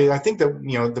 and I think that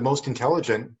the most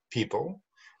intelligent people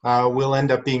will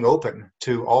end up being open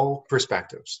to all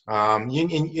perspectives.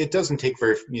 It doesn't take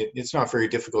it's not very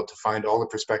difficult to find all the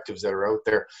perspectives that are out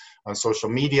there on social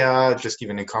media, just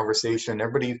even in conversation.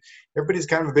 Everybody's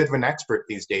kind of a bit of an expert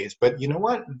these days, but you know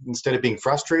what? Instead of being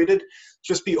frustrated,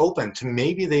 just be open to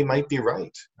maybe they might be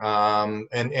right,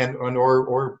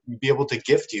 or be able to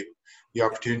gift you the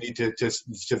opportunity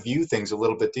to view things a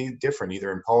little bit different,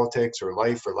 either in politics or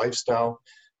life or lifestyle.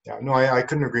 Yeah, no, I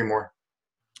couldn't agree more.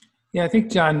 Yeah, I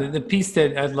think, John, the piece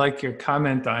that I'd like your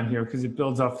comment on here, because it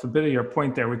builds off a bit of your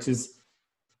point there, which is,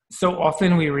 so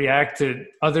often we react to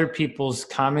other people's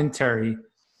commentary,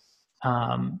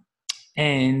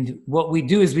 and what we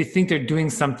do is we think they're doing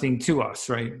something to us,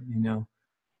 right?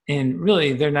 And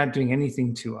really they're not doing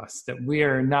anything to us, that we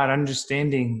are not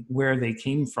understanding where they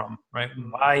came from, right?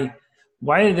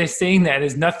 Why are they saying that? It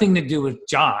has nothing to do with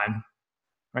John,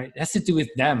 right? It has to do with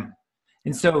them.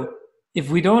 And so if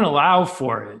we don't allow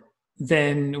for it,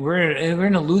 then we're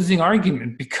in a losing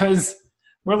argument, because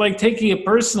we're like taking it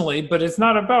personally, but it's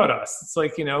not about us. It's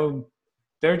like,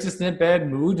 they're just in a bad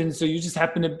mood, and so you just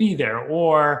happen to be there,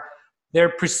 or their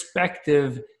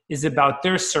perspective is about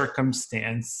their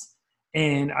circumstance.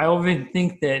 And I often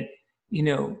think that,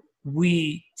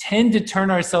 we tend to turn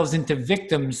ourselves into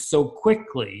victims so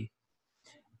quickly.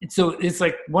 And so it's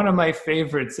like one of my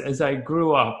favorites as I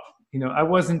grew up. I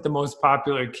wasn't the most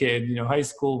popular kid. High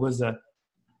school was a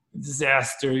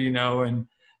disaster, and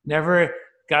never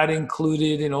got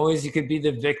included, and always you could be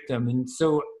the victim. And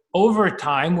so over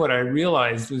time, what I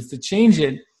realized was to change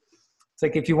it. It's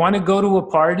like, if you want to go to a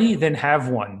party, then have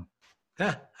one.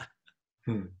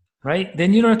 Right?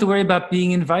 Then you don't have to worry about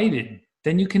being invited.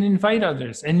 Then you can invite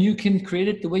others, and you can create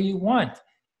it the way you want.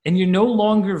 And you're no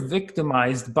longer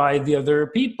victimized by the other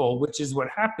people, which is what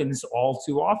happens all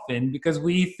too often, because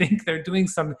we think they're doing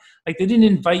something. Like, they didn't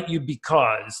invite you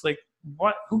because, like,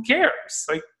 what? Who cares?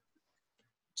 Like,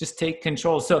 just take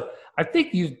control. So I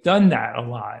think you've done that a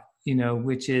lot,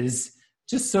 which is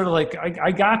just sort of like,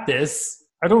 I got this.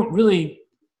 I don't really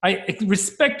I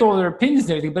respect all their opinions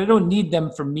and everything, but I don't need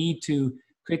them for me to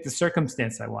create the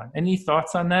circumstance I want. Any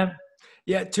thoughts on that?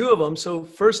 Yeah, two of them. So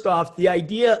first off, the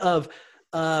idea of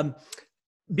I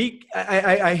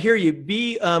hear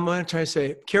you. I'm going to try to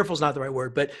say careful is not the right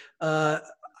word, but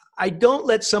I don't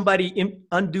let somebody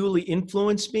unduly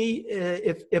influence me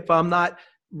if I'm not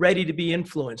ready to be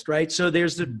influenced, right? So there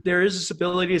is this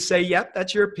ability to say, yep,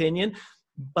 that's your opinion,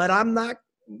 but I'm not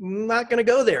going to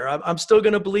go there. I'm still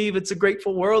going to believe it's a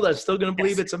grateful world. I'm still going to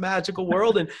believe it's a magical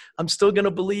world. And I'm still going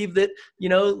to believe that,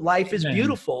 life is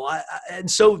beautiful.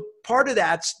 And so part of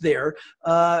that's there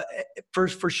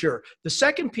for sure. The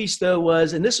second piece though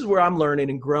was, and this is where I'm learning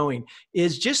and growing,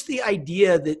 is just the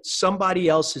idea that somebody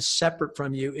else is separate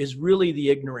from you is really the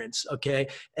ignorance. Okay.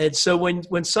 And so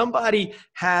when somebody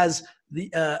has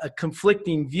a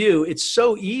conflicting view, it's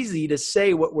so easy to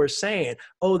say what we're saying.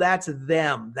 Oh, that's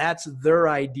them. That's their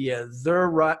idea. They're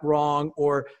wrong,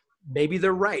 or maybe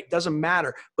they're right. Doesn't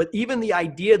matter. But even the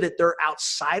idea that they're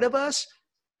outside of us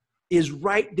is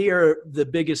right there, the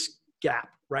biggest gap,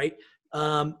 right?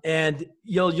 And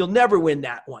you'll never win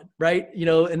that one, right?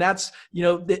 And that's,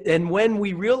 and when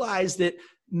we realize that,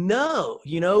 no,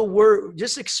 we're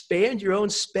just expand your own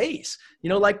space,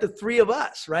 like the three of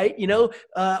us, right?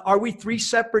 Are we three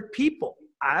separate people?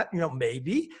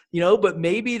 Maybe, but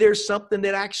maybe there's something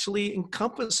that actually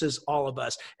encompasses all of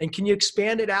us. And can you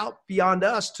expand it out beyond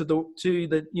us to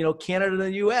the Canada and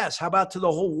the US? How about to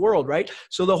the whole world, right?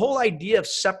 So the whole idea of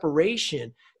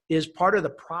separation is part of the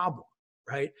problem,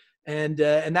 right? And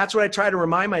that's what I try to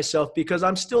remind myself, because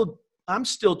I'm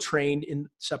still trained in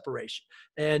separation.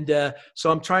 And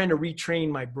so I'm trying to retrain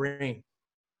my brain.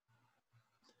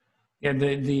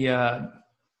 Yeah,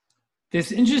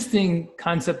 this interesting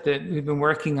concept that we've been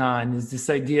working on is this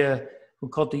idea, we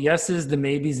call it the yeses, the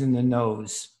maybes, and the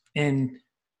nos. And,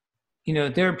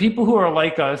 there are people who are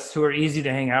like us who are easy to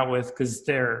hang out with because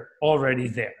they're already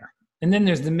there. And then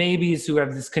there's the maybes who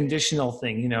have this conditional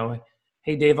thing,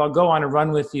 hey, Dave, I'll go on a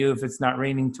run with you if it's not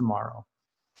raining tomorrow.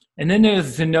 And then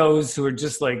there's the nos who are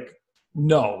just like,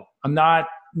 no, I'm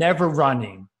never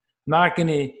running. I'm not going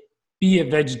to be a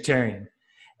vegetarian.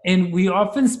 And we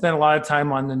often spend a lot of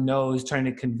time on the nos trying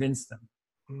to convince them.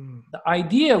 The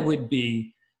idea would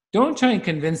be, don't try and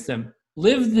convince them.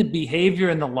 Live the behavior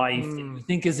and the life that you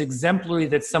think is exemplary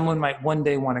that someone might one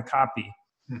day want to copy.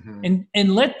 Mm-hmm.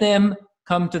 And let them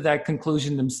come to that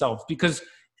conclusion themselves. Because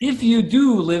if you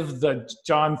do live the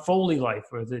John Foley life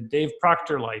or the Dave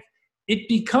Proctor life, it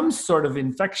becomes sort of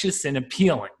infectious and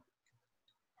appealing,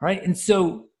 right? And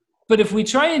so, but if we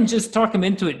try and just talk them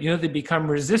into it, they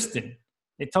become resistant.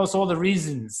 They tell us all the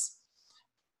reasons,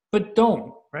 but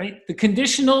don't, right? The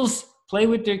conditionals, play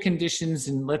with their conditions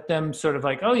and let them sort of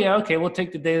like, oh yeah, okay, we'll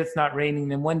take the day that's not raining.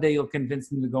 Then one day you'll convince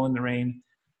them to go in the rain.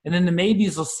 And then the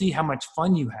maybes will see how much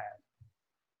fun you had.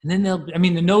 And then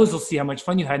the nos will see how much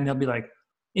fun you had, and they'll be like,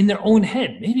 in their own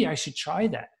head, maybe I should try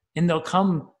that. And they'll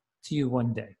come to you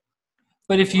one day.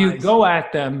 But if you go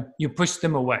at them, you push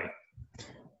them away.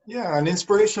 Yeah, and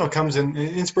inspiration comes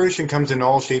in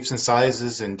all shapes and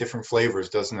sizes and different flavors,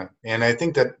 doesn't it? And I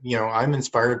think that, I'm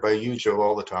inspired by you, Joe,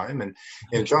 all the time. And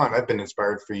John, I've been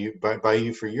inspired by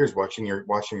you for years watching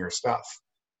your stuff.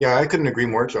 Yeah, I couldn't agree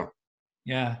more, Joe.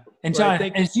 Yeah. And John,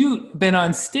 as you've been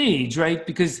on stage, right?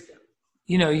 Because,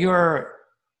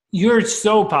 you're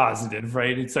so positive,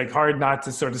 right? It's like hard not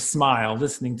to sort of smile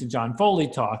listening to John Foley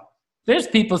talk. There's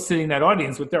people sitting in that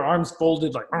audience with their arms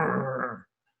folded like, argh.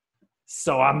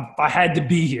 So I had to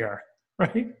be here,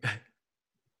 right?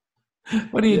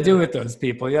 What do you do with those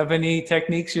people? You have any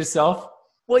techniques yourself?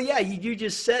 Well, yeah, you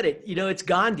just said it. It's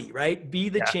Gandhi, right? Be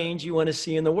the change you want to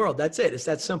see in the world. That's it. It's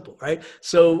that simple, right?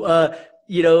 So,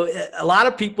 a lot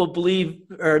of people believe,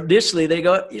 or initially they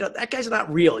go, that guy's not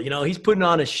real. He's putting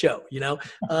on a show,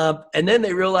 and then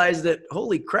they realize that,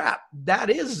 holy crap,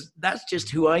 that's just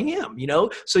who I am,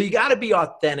 So you got to be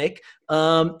authentic.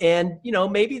 And,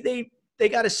 maybe they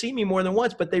got to see me more than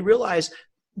once, but they realize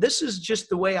this is just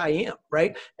the way I am.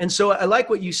 Right. And so I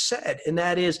like what you said. And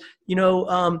that is,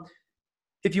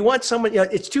 if you want someone,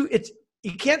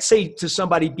 you can't say to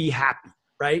somebody, be happy.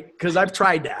 Right. Because I've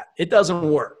tried that. It doesn't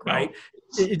work. Right.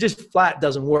 It just flat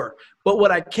doesn't work. But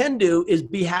what I can do is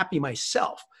be happy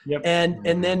myself. Yep.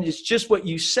 And then it's just what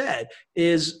you said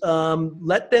is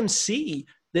let them see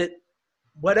that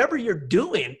whatever you're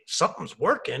doing, something's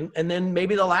working. And then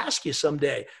maybe they'll ask you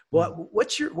someday, what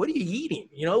are you eating?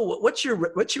 What's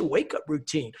your wake up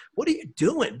routine? What are you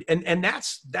doing? And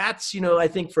that's, I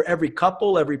think for every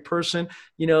couple, every person,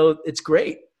 it's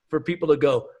great for people to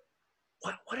go,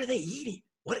 what are they eating?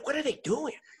 what are they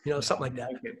doing? Something like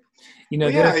that. Well,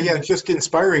 yeah, just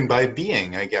inspiring by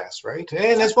being, I guess, right?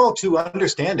 And as well, too,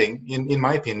 understanding, in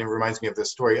my opinion, it reminds me of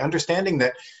this story, understanding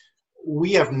that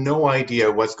we have no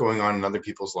idea what's going on in other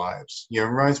people's lives. It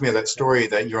reminds me of that story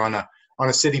that you're on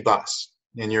a city bus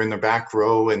and you're in the back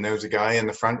row and there's a guy in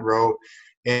the front row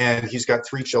and he's got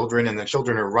 3 children and the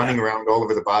children are running around all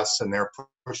over the bus and they're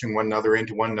pushing one another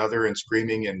into one another and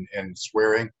screaming and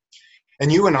swearing.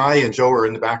 And you and I and Joe are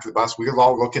in the back of the bus. We're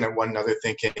all looking at one another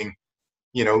thinking,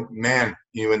 man,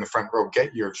 you in the front row,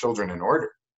 get your children in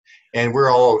order. And we're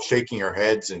all shaking our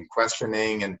heads and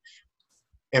questioning.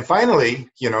 And finally,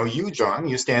 you, John,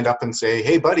 you stand up and say,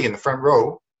 hey, buddy, in the front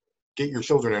row, get your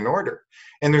children in order.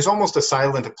 And there's almost a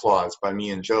silent applause by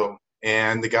me and Joe.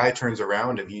 And the guy turns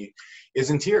around and he is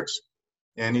in tears.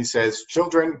 And he says,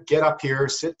 children, get up here,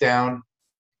 sit down,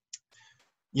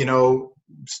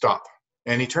 stop.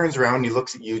 And he turns around and he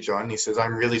looks at you, John, and he says,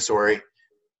 I'm really sorry.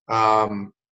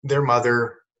 Their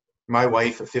mother, my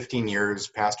wife of 15 years,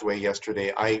 passed away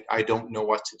yesterday. I don't know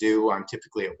what to do. I'm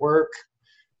typically at work.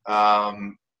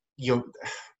 I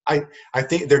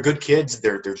think they're good kids.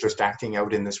 They're just acting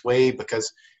out in this way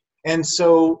and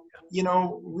so,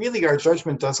 really our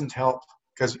judgment doesn't help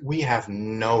because we have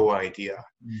no idea.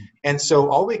 And so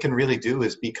all we can really do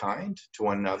is be kind to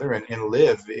one another and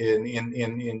live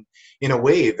in a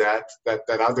way that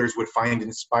others would find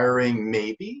inspiring,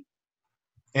 maybe,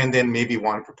 and then maybe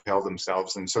want to propel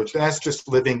themselves. And so that's just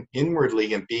living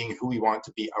inwardly and being who we want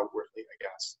to be outwardly, I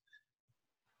guess.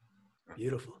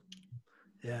 Beautiful.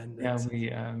 Yeah.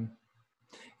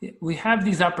 We have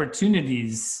these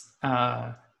opportunities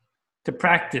to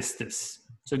practice this.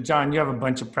 So, John, you have a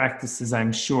bunch of practices,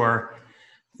 I'm sure,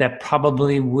 that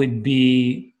probably would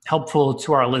be helpful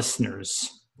to our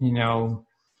listeners. Do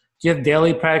you have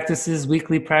daily practices,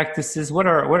 weekly practices? What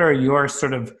are your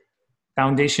sort of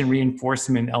foundation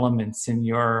reinforcement elements in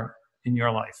your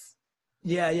life?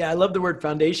 Yeah. I love the word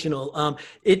foundational.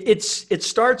 It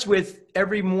starts with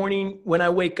every morning when I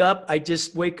wake up. I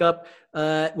just wake up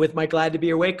with my glad to be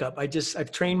here wake up.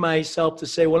 I've trained myself to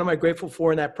say, what am I grateful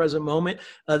for in that present moment?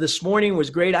 This morning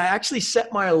was great. I actually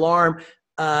set my alarm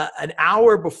an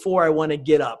hour before I want to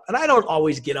get up. And I don't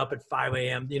always get up at 5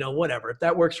 a.m., whatever. If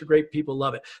that works for great people,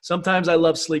 love it. Sometimes I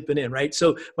love sleeping in, right?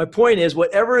 So my point is,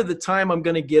 whatever the time I'm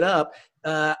going to get up,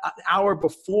 an hour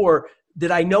before, that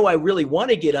I know I really want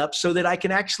to get up so that I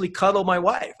can actually cuddle my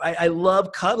wife. I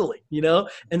love cuddling,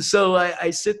 And so I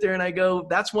sit there and I go,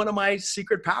 that's one of my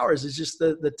secret powers, is just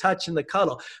the touch and the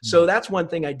cuddle. Mm-hmm. So that's one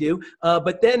thing I do.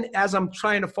 But then as I'm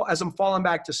falling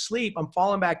back to sleep, I'm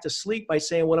falling back to sleep by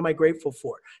saying, what am I grateful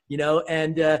for?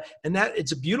 And that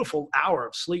it's a beautiful hour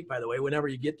of sleep, by the way, whenever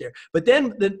you get there. But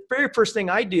then the very first thing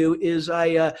I do is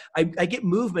I get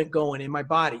movement going in my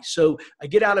body. So I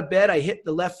get out of bed, I hit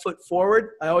the left foot forward.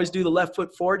 I always do the left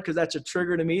foot forward because that's a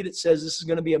trigger to me that says this is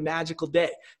going to be a magical day.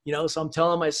 So I'm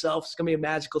telling myself it's going to be a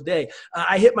magical day.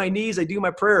 I hit my knees, I do my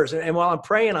prayers, and while I'm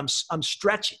praying, I'm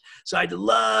stretching. So I'd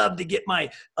love to get my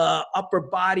upper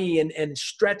body and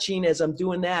stretching as I'm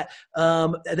doing that.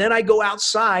 And then I go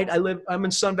outside. I'm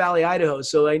in Sun Valley, Idaho,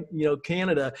 so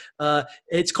Canada.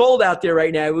 It's cold out there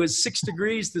right now. It was 6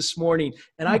 degrees this morning,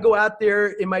 and I go out there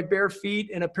in my bare feet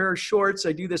and a pair of shorts.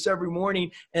 I do this every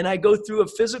morning, and I go through a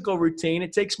physical routine.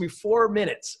 It takes me 4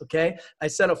 minutes. Okay. I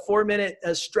set a 4-minute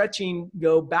stretching,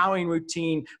 bowing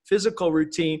routine, physical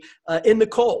routine in the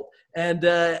cold. And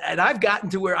I've gotten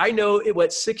to where I know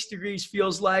what 6 degrees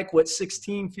feels like, what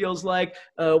 16 feels like,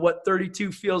 what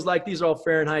 32 feels like. These are all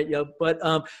Fahrenheit, but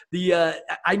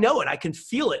I know it. I can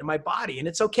feel it in my body, and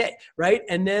it's okay, right?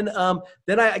 And then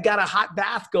I got a hot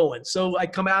bath going. So I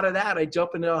come out of that, I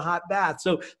jump into a hot bath.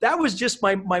 So that was just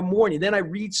my morning. Then I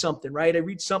read something, right? I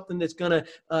read something that's going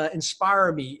to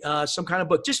inspire me, some kind of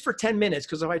book, just for 10 minutes.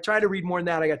 Because if I try to read more than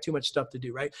that, I got too much stuff to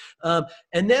do, right?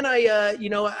 And then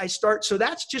I start. So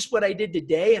that's just what I did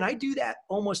today. And I do that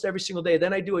almost every single day.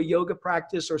 Then I do a yoga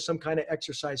practice or some kind of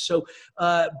exercise. So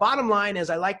bottom line is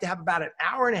I like to have about an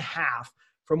hour and a half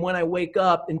from when I wake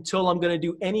up until I'm going to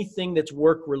do anything that's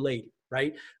work related.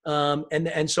 Right.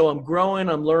 And so I'm growing,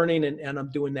 I'm learning, and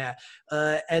I'm doing that.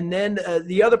 And then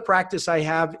the other practice I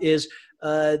have is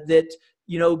that,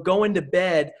 going to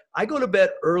bed, I go to bed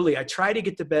early. I try to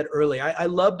get to bed early. I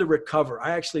love to recover.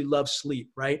 I actually love sleep.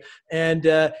 Right. And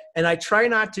I try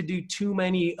not to do too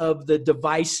many of the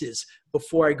devices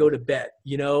before I go to bed.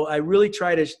 I really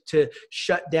try to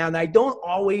shut down.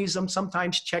 I'm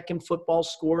sometimes checking football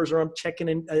scores or I'm checking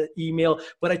an email,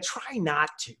 but I try not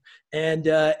to. And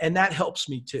that helps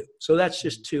me too. So that's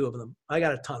just 2 of them. I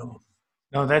got a ton of them.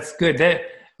 No, that's good.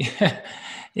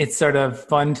 It's sort of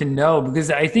fun to know, because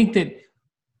I think that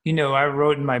I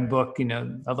wrote in my book,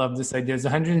 I love this idea. There's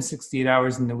 168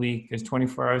 hours in the week. There's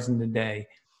 24 hours in the day.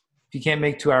 If you can't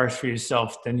make 2 hours for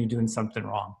yourself, then you're doing something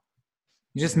wrong.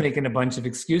 You're just making a bunch of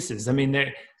excuses. I mean,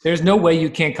 there's no way you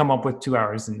can't come up with 2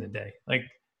 hours in the day. Like,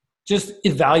 just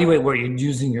evaluate what you're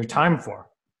using your time for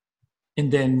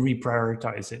and then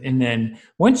reprioritize it. And then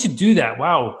once you do that,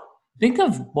 wow, think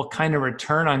of what kind of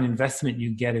return on investment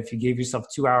you get if you gave yourself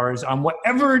 2 hours on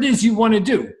whatever it is you want to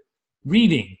do.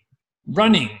 Reading,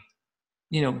 running,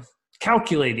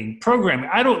 calculating, programming.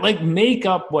 I don't make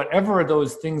up whatever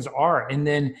those things are. And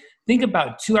then think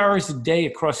about 2 hours a day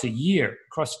across a year,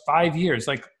 across 5 years.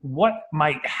 Like, what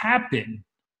might happen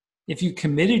if you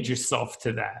committed yourself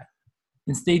to that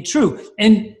and stayed true?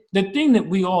 And the thing that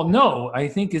we all know, I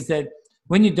think, is that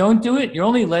when you don't do it, you're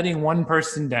only letting one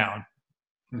person down.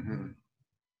 Mm-hmm.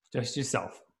 Just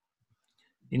yourself.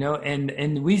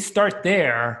 And we start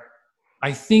there.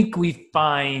 I think we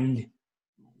find,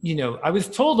 I was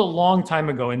told a long time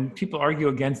ago, and people argue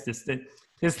against this, that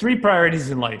there's 3 priorities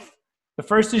in life. The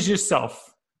first is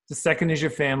yourself. The second is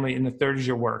your family. And the third is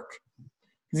your work.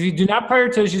 Because if you do not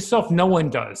prioritize yourself, no one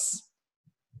does.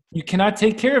 You cannot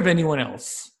take care of anyone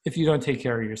else if you don't take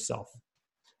care of yourself.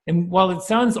 And while it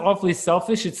sounds awfully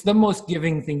selfish, it's the most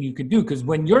giving thing you could do. Because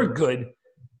when you're good,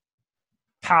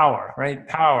 power, right?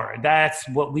 Power. That's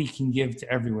what we can give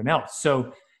to everyone else.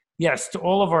 So yes, to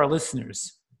all of our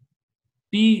listeners,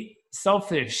 be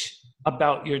selfish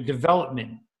about your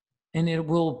development, and it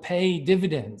will pay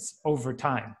dividends over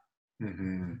time.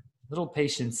 Mm-hmm. Little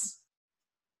patience,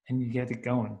 and you get it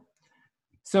going.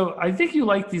 So I think you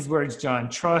like these words, John: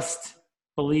 trust,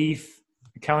 belief,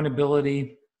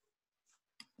 accountability.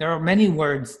 There are many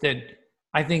words that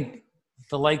I think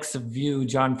the likes of you,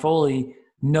 John Foley,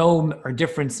 know are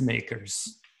difference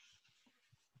makers.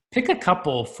 Pick a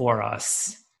couple for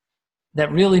us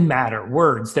that really matter,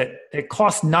 words that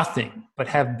cost nothing but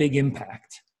have big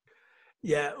impact.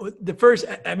 Yeah. The first,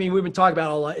 we've been talking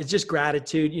about a lot. It's just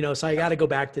gratitude, so I got to go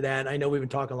back to that. I know we've been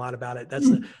talking a lot about it. That's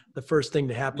the first thing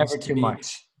that happens Never to too me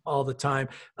much. all the time.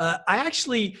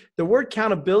 The word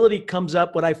accountability comes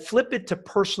up when I flip it to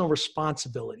personal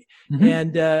responsibility. Mm-hmm.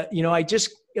 And, I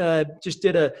just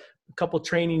did a couple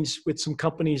trainings with some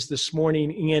companies this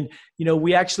morning, and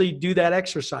we actually do that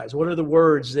exercise. What are the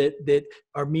words that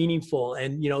are meaningful?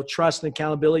 And trust and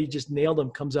accountability, just nailed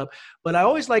them, comes up. But I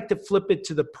always like to flip it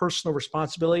to the personal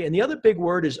responsibility. And the other big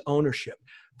word is ownership.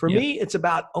 For me, it's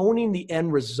about owning the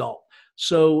end result.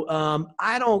 So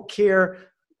I don't care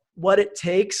what it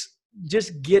takes,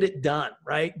 just get it done,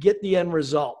 right? Get the end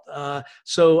result.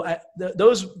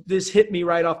 This hit me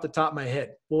right off the top of my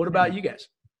head. Well, what about you guys?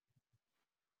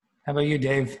 How about you,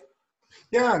 Dave?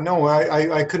 Yeah, no,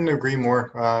 I couldn't agree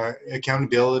more.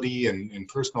 Accountability and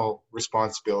personal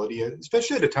responsibility,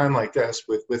 especially at a time like this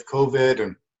with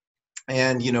COVID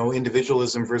and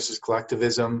individualism versus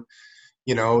collectivism.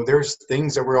 There's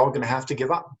things that we're all going to have to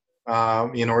give up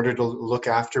in order to look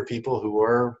after people who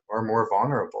are more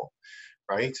vulnerable,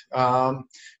 right? But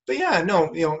yeah, no,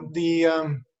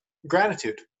 the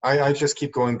gratitude. I just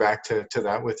keep going back to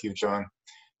that with you, John.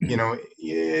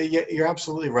 You're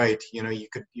absolutely right. You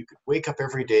could wake up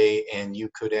every day and you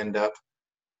could end up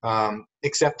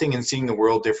accepting and seeing the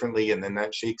world differently, and then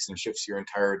that shakes and shifts your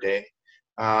entire day.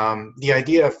 The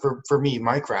idea for me,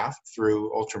 my craft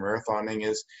through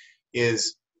ultramarathoning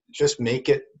is just make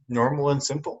it normal and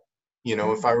simple.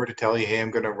 If I were to tell you, hey, I'm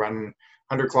going to run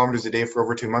 100 kilometers a day for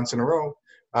over 2 months in a row,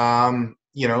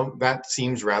 that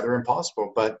seems rather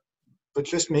impossible. But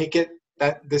just make it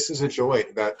that this is a joy,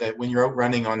 that when you're out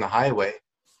running on the highway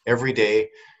every day,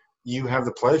 you have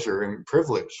the pleasure and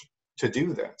privilege to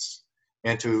do this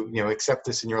and to accept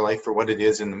this in your life for what it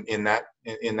is in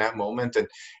that moment,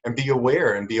 and be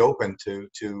aware and be open to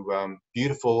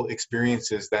beautiful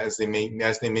experiences that as they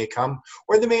may come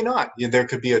or they may not. There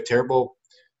could be a terrible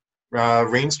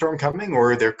rainstorm coming,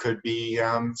 or there could be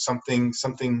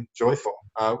something joyful.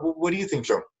 What do you think,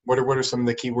 Joe? What are some of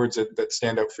the key words that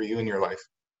stand out for you in your life?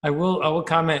 I will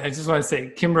comment. I just want to say,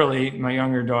 Kimberly, my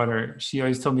younger daughter, she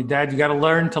always told me, Dad, you got to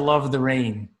learn to love the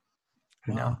rain.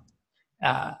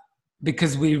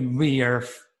 Because we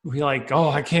like, oh,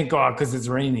 I can't go out because it's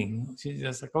raining. She's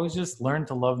just like, oh, just learn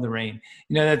to love the rain.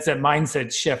 That's that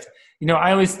mindset shift.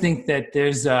 I always think that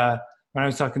there's when I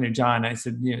was talking to John, I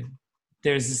said,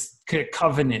 there's this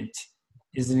covenant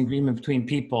is an agreement between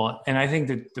people. And I think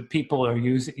that the people are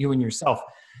you and yourself.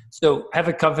 So have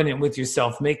a covenant with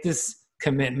yourself. Make this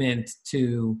commitment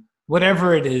to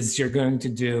whatever it is you're going to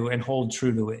do and hold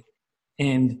true to it.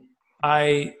 And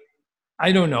I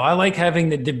don't know. I like having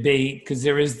the debate because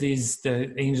there is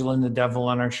the angel and the devil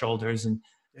on our shoulders. And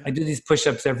I do these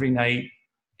push-ups every night.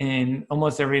 And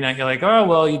almost every night you're like, oh,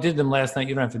 well, you did them last night.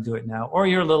 You don't have to do it now. Or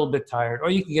you're a little bit tired,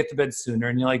 or you can get to bed sooner.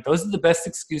 And you're like, those are the best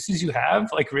excuses you have?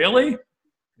 Like, really?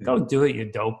 Go do it,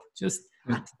 you dope. Just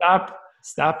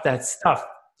stop that stuff,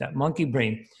 that monkey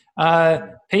brain.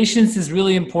 Patience is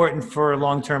really important for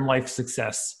long-term life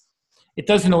success. It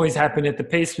doesn't always happen at the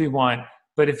pace we want,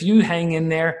 but if you hang in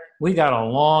there, we got a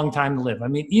long time to live. I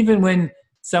mean, even when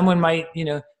someone might,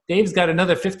 Dave's got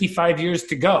another 55 years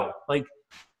to go. Like,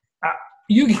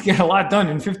 you can get a lot done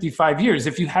in 55 years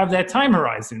if you have that time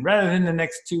horizon rather than the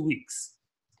next 2 weeks.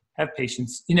 Have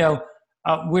patience.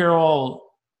 We're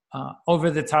all over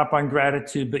the top on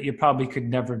gratitude, but you probably could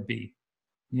never be,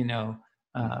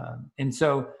 And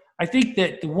so I think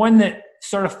that the one that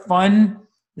sort of fun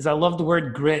is, I love the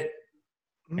word grit.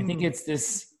 I think it's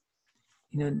this,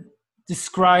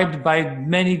 described by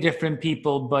many different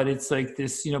people, but it's like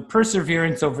this,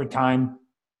 perseverance over time.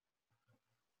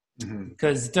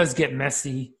 Because it does get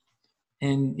messy,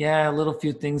 and a little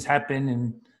few things happen,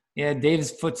 and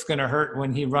Dave's foot's going to hurt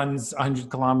when he runs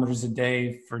 100 kilometers a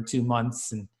day for 2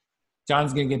 months, and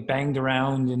John's going to get banged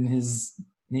around in his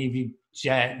Navy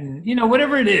jet, and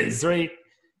whatever it is, right?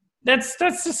 That's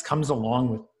just comes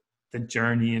along with the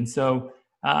journey. And so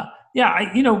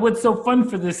what's so fun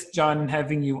for this, John,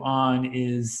 having you on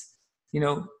is,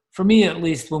 for me at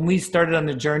least, when we started on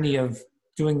the journey of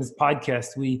doing this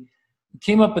podcast, we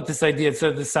came up with this idea of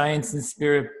sort of the science and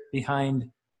spirit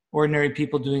behind ordinary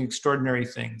people doing extraordinary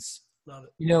things. Love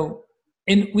it.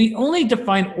 And we only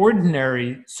define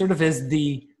ordinary sort of as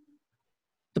the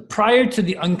prior to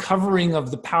the uncovering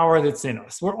of the power that's in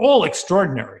us. We're all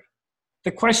extraordinary.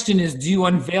 The question is, do you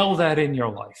unveil that in your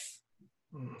life?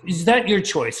 Is that your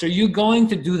choice? Are you going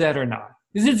to do that or not?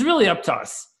 Because it's really up to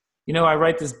us. I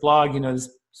write this blog, this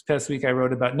past week I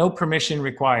wrote about no permission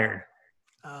required.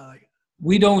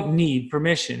 We don't need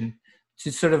permission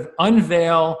to sort of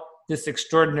unveil this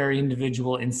extraordinary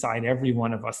individual inside every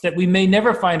one of us, that we may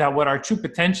never find out what our true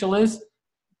potential is,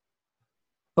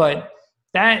 but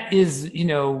that is,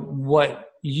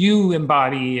 what you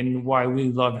embody and why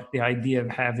we love the idea of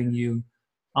having you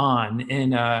on.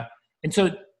 And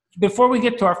so before we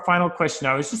get to our final question,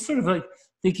 I was just sort of like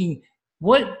thinking,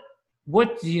 what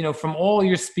from all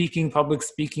your speaking, public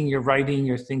speaking, your writing,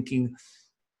 your thinking,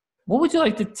 what would you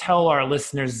like to tell our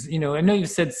listeners? I know you've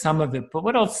said some of it, but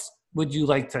what else would you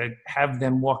like to have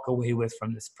them walk away with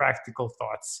from this, practical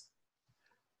thoughts?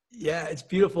 Yeah, it's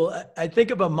beautiful. I think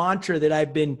of a mantra that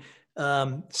I've been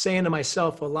saying to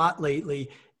myself a lot lately,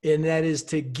 and that is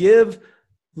to give,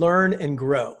 learn, and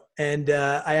grow. And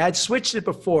I had switched it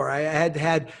before. I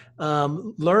had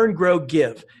learn, grow,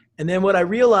 give. And then what I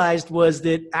realized was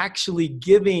that actually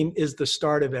giving is the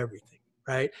start of everything.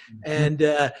 Right.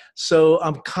 And so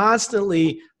I'm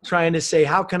constantly trying to say,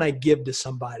 how can I give to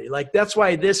somebody? Like, that's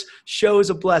why this show is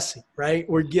a blessing, right?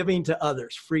 We're giving to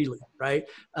others freely. Right.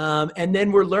 And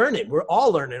then we're learning. We're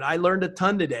all learning. I learned a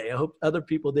ton today. I hope other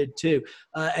people did too.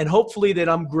 And hopefully that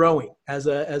I'm growing as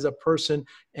a person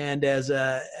and as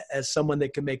someone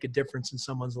that can make a difference in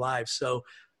someone's life. So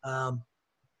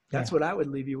that's what I would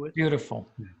leave you with. Beautiful.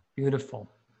 Beautiful.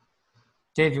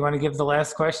 Dave, you want to give the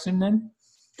last question then?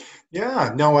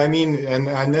 Yeah, no, I mean,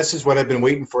 and this is what I've been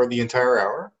waiting for the entire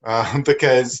hour,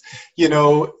 because,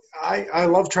 I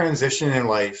love transition in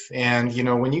life. And,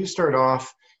 when you start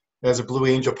off as a Blue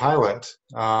Angel pilot,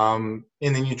 and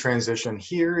then you transition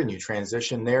here and you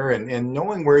transition there, and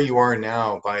knowing where you are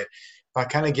now by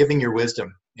kind of giving your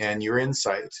wisdom and your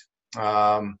insight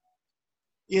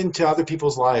into other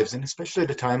people's lives, and especially at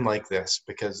a time like this,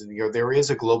 because there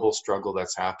is a global struggle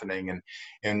that's happening,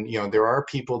 and there are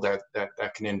people that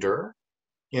can endure.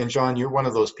 And John, you're one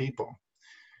of those people.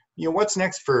 What's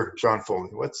next for John Foley?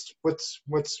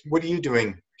 What are you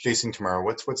doing chasing tomorrow?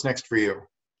 What's next for you?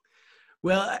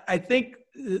 Well, I think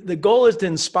the goal is to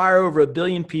inspire over 1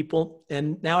 billion people.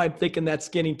 And now I'm thinking that's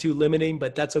getting too limiting,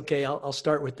 but that's okay. I'll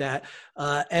start with that.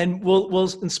 And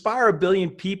we'll inspire 1 billion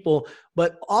people,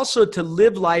 but also to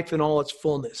live life in all its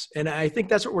fullness. And I think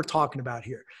that's what we're talking about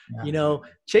here. Yeah.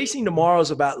 Chasing tomorrow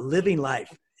is about living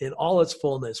life in all its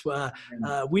fullness.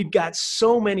 We've got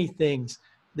so many things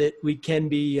that we can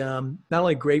be not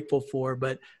only grateful for,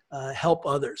 but help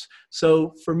others.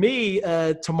 So for me,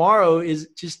 tomorrow is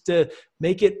just to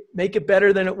make it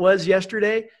better than it was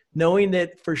yesterday, knowing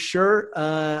that for sure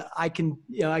I can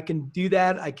do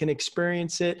that. I can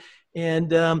experience it.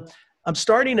 And I'm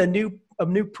starting a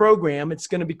new program. It's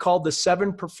going to be called the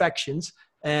 7 Perfections.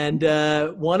 And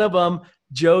one of them,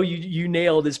 Joe, you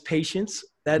nailed, is patience.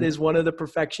 That is one of the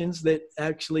perfections that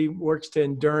actually works to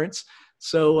endurance.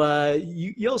 So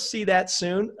you'll see that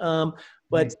soon.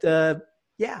 But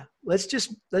let's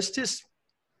just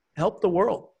help the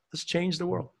world. Let's change the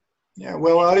world. Yeah,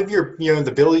 well, out of your,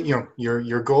 the billion,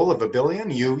 your goal of $1 billion,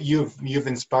 you've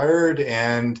inspired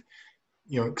and,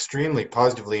 extremely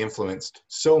positively influenced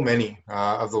so many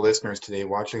of the listeners today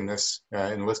watching this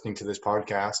and listening to this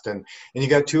podcast. And you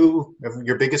got two of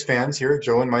your biggest fans here,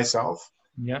 Joe and myself.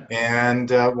 Yeah. And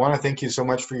want to thank you so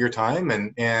much for your time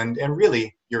and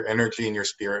really your energy and your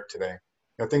spirit today.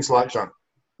 Thanks a lot, John.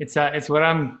 It's what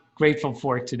I'm grateful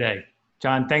for today.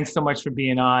 John, thanks so much for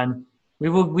being on.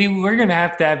 We're going to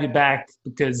have you back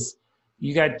because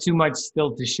you got too much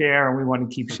still to share and we want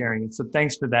to keep sharing it. So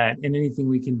thanks for that. And anything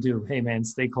we can do. Hey man,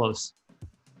 stay close.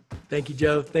 Thank you,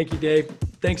 Joe. Thank you, Dave.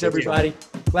 Thanks everybody.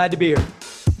 Glad to be here.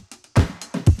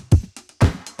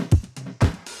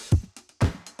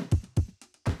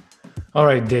 All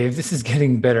right, Dave, this is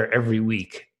getting better every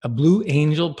week. A Blue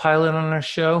Angel pilot on our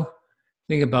show.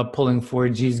 Think about pulling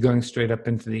 4Gs going straight up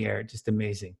into the air. Just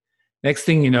amazing. Next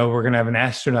thing you know, we're going to have an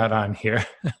astronaut on here.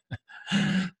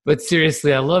 But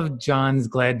seriously, I love John's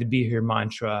glad to be here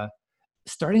mantra.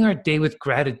 Starting our day with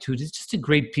gratitude is just a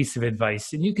great piece of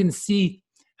advice. And you can see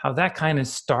how that kind of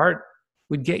start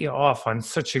would get you off on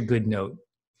such a good note.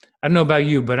 I don't know about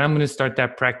you, but I'm going to start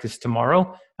that practice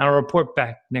tomorrow. And I'll report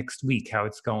back next week how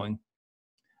it's going.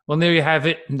 Well, there you have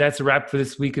it. And that's a wrap for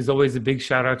this week. As always, a big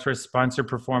shout out to our sponsor,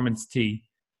 Performance Tea.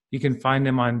 You can find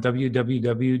them on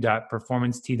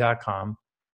www.performancetea.com.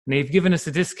 And they've given us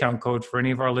a discount code for any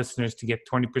of our listeners to get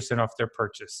 20% off their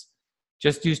purchase.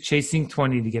 Just use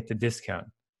Chasing20 to get the discount.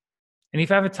 And if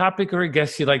you have a topic or a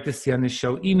guest you'd like to see on this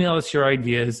show, email us your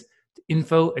ideas to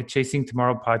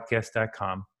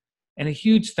info@chasingtomorrowpodcast.com. And a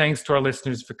huge thanks to our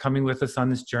listeners for coming with us on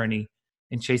this journey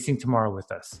and chasing tomorrow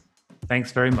with us.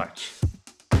 Thanks very much.